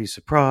very happy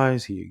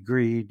surprise, he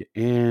agreed,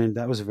 and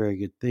that was a very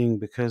good thing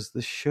because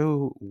the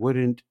show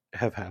wouldn't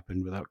have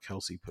happened without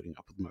Kelsey putting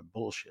up with my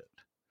bullshit.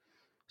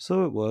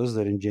 So it was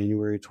that in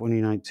January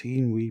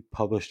 2019, we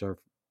published our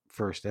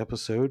first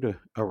episode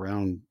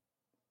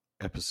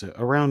episode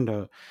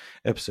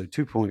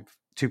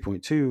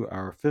 2.2,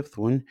 our fifth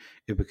one.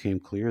 It became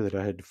clear that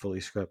I had to fully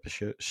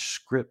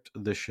script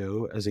the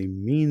show as a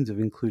means of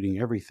including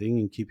everything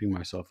and keeping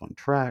myself on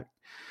track.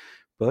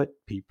 But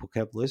people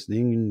kept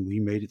listening, and we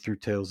made it through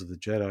Tales of the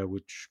Jedi,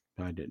 which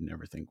I didn't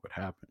ever think would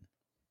happen.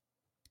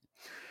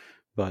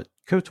 But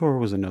KOTOR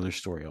was another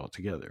story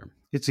altogether.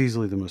 It's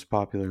easily the most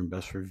popular and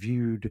best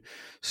reviewed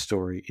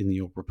story in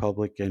the Old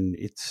Republic, and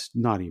it's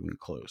not even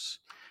close.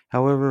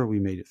 However, we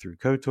made it through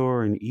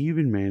KOTOR and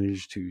even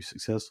managed to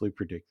successfully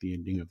predict the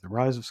ending of The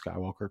Rise of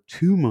Skywalker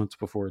 2 months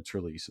before its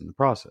release in the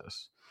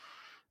process.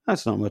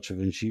 That's not much of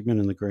an achievement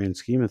in the grand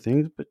scheme of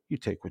things, but you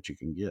take what you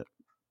can get.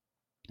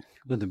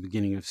 With the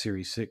beginning of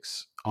Series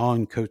 6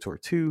 on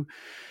KOTOR 2,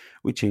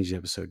 we changed the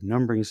episode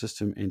numbering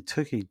system and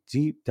took a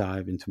deep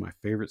dive into my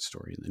favorite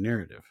story in the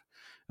narrative.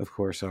 Of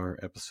course, our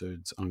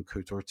episodes on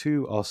KOTOR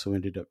 2 also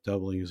ended up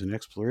doubling as an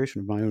exploration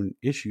of my own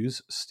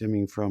issues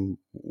stemming from,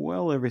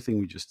 well, everything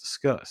we just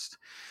discussed.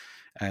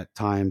 At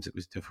times, it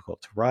was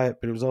difficult to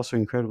write, but it was also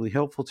incredibly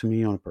helpful to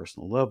me on a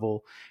personal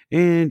level.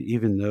 And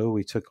even though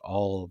we took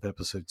all of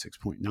episode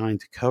 6.9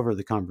 to cover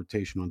the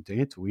confrontation on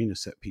Dantooine, a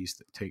set piece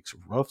that takes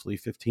roughly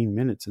 15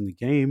 minutes in the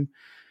game,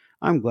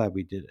 I'm glad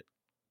we did it.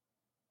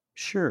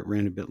 Sure, it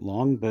ran a bit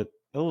long, but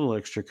a little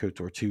extra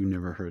KOTOR 2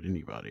 never hurt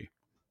anybody.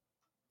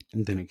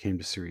 And then it came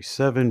to Series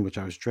 7, which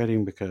I was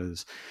dreading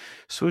because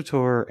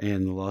SWTOR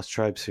and the Lost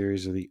Tribe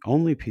series are the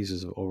only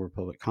pieces of Old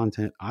Republic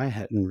content I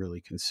hadn't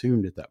really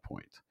consumed at that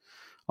point.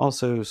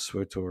 Also,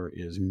 SWTOR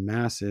is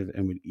massive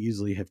and would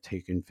easily have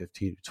taken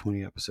 15 to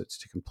 20 episodes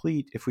to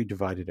complete if we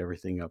divided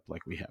everything up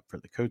like we have for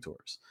the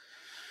KOTORs.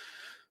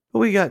 But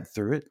we got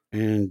through it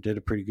and did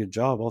a pretty good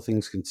job, all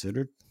things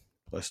considered.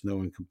 Plus, no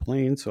one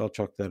complained, so I'll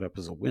chalk that up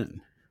as a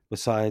win.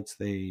 Besides,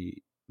 they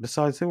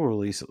will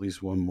release at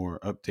least one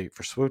more update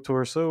for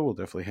SWTOR, so we'll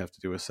definitely have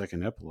to do a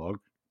second epilogue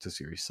to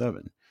Series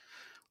 7.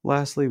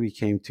 Lastly, we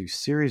came to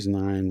Series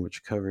 9,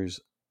 which covers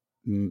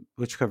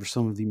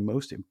some of the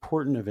most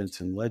important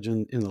events in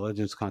the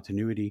Legends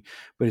continuity,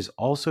 but is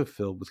also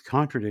filled with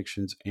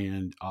contradictions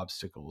and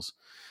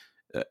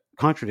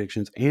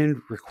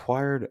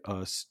required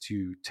us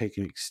to take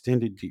an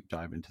extended deep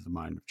dive into the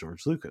mind of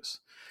George Lucas.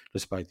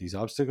 Despite these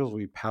obstacles,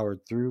 we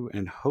powered through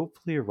and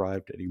hopefully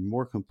arrived at a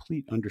more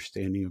complete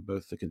understanding of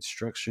both the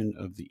construction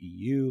of the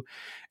EU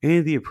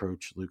and the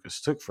approach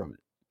Lucas took from it.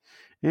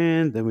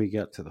 And then we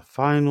got to the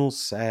final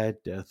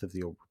sad death of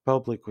the Old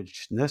Republic,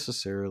 which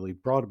necessarily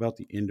brought about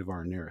the end of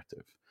our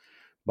narrative.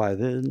 By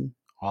then,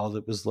 all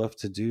that was left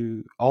to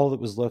do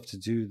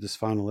this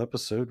final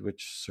episode,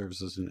 which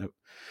serves as an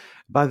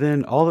by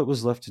then all that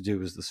was left to do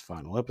was this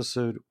final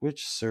episode,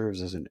 which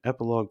serves as an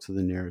epilogue to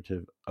the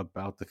narrative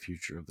about the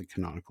future of the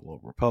canonical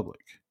Old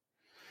Republic.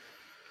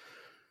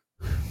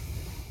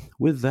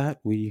 With that,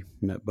 we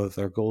met both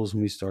our goals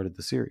when we started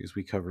the series.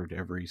 We covered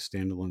every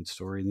standalone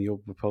story in the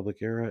Old Republic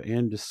era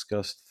and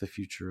discussed the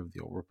future of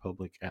the Old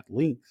Republic at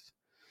length.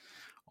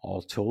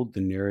 All told,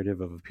 the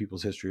narrative of A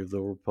People's History of the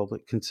Old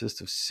Republic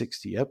consists of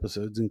 60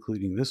 episodes,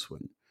 including this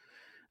one.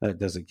 That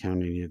doesn't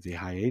count any of the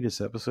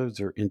hiatus episodes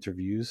or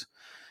interviews,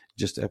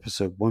 just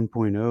episode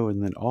 1.0,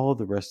 and then all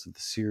the rest of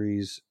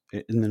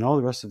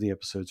the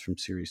episodes from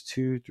series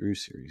 2 through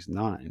series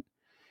 9.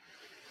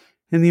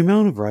 And the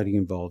amount of writing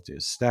involved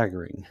is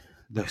staggering.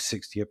 Those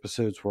 60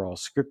 episodes were all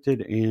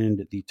scripted,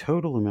 and the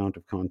total amount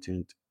of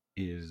content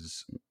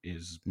is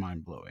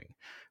mind-blowing.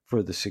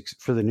 For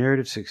the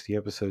narrative 60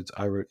 episodes,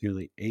 I wrote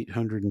nearly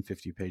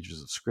 850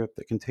 pages of script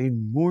that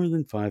contained more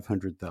than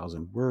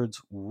 500,000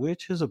 words,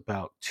 which is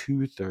about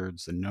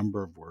 2/3 the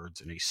number of words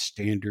in a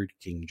standard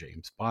King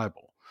James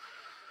Bible.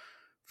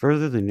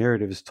 Further, the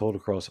narrative is told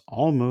across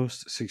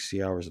almost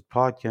 60 hours of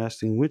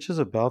podcasting, which is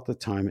about the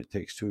time it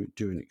takes to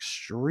do an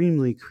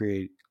extremely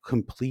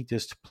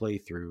completist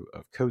playthrough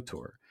of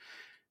KOTOR.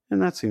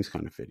 And that seems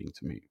kind of fitting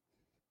to me.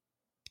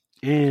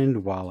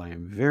 And while I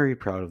am very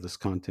proud of this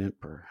content,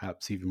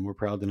 perhaps even more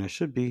proud than I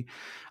should be,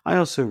 I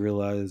also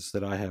realize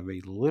that I have a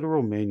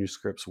literal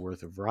manuscript's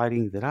worth of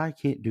writing that I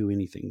can't do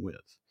anything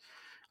with.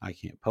 I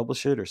can't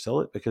publish it or sell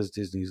it because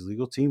Disney's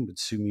legal team would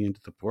sue me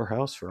into the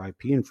poorhouse for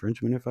IP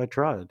infringement if I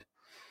tried.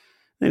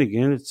 Then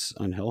again, it's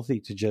unhealthy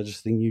to judge a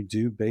thing you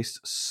do based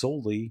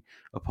solely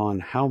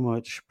upon how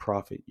much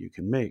profit you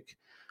can make.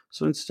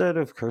 So instead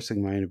of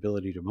cursing my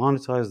inability to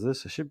monetize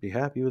this, I should be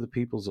happy with The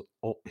People's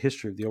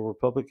History of the Old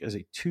Republic as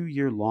a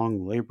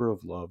 2-year-long labor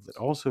of love that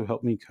also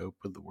helped me cope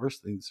with the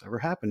worst thing that's ever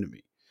happened to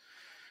me.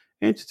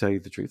 And to tell you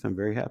the truth, I'm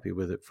very happy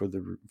with it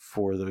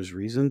for those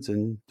reasons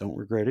and don't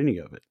regret any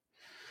of it.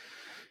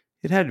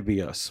 It had to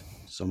be us.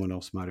 Someone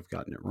else might have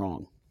gotten it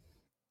wrong.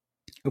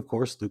 Of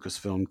course,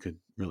 Lucasfilm could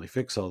really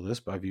fix all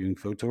this by viewing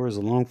KOTOR as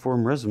a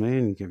long-form resume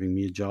and giving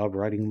me a job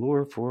writing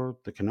lore for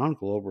the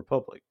canonical Old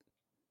Republic.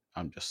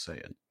 I'm just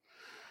saying.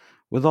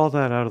 With all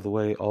that out of the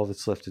way, all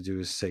that's left to do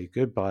is say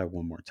goodbye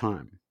one more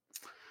time.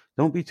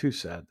 Don't be too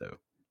sad, though.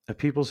 A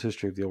People's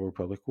History of the Old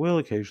Republic will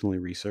occasionally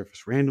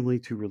resurface randomly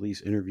to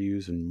release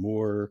interviews and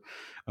more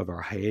of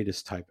our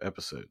hiatus-type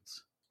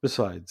episodes.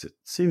 Besides, it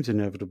seems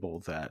inevitable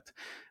that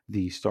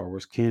the Star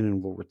Wars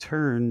canon will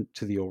return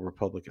to the Old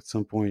Republic at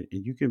some point,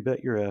 and you can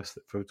bet your ass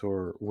that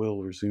KOTOR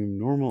will resume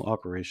normal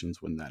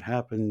operations when that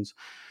happens,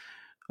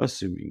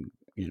 assuming,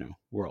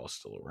 we're all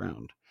still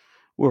around.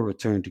 We'll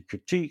return to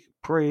critique,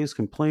 praise,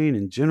 complain,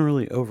 and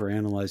generally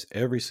overanalyze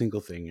every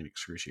single thing in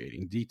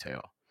excruciating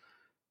detail.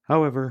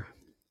 However,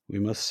 we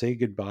must say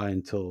goodbye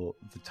until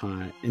the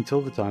time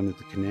that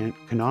the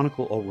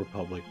canonical Old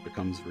Republic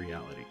becomes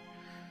reality.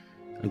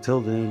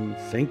 Until then,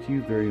 thank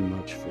you very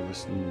much for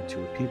listening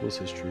to A People's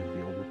History of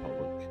the Old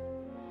Republic,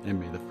 and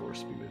may the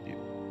Force be with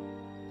you.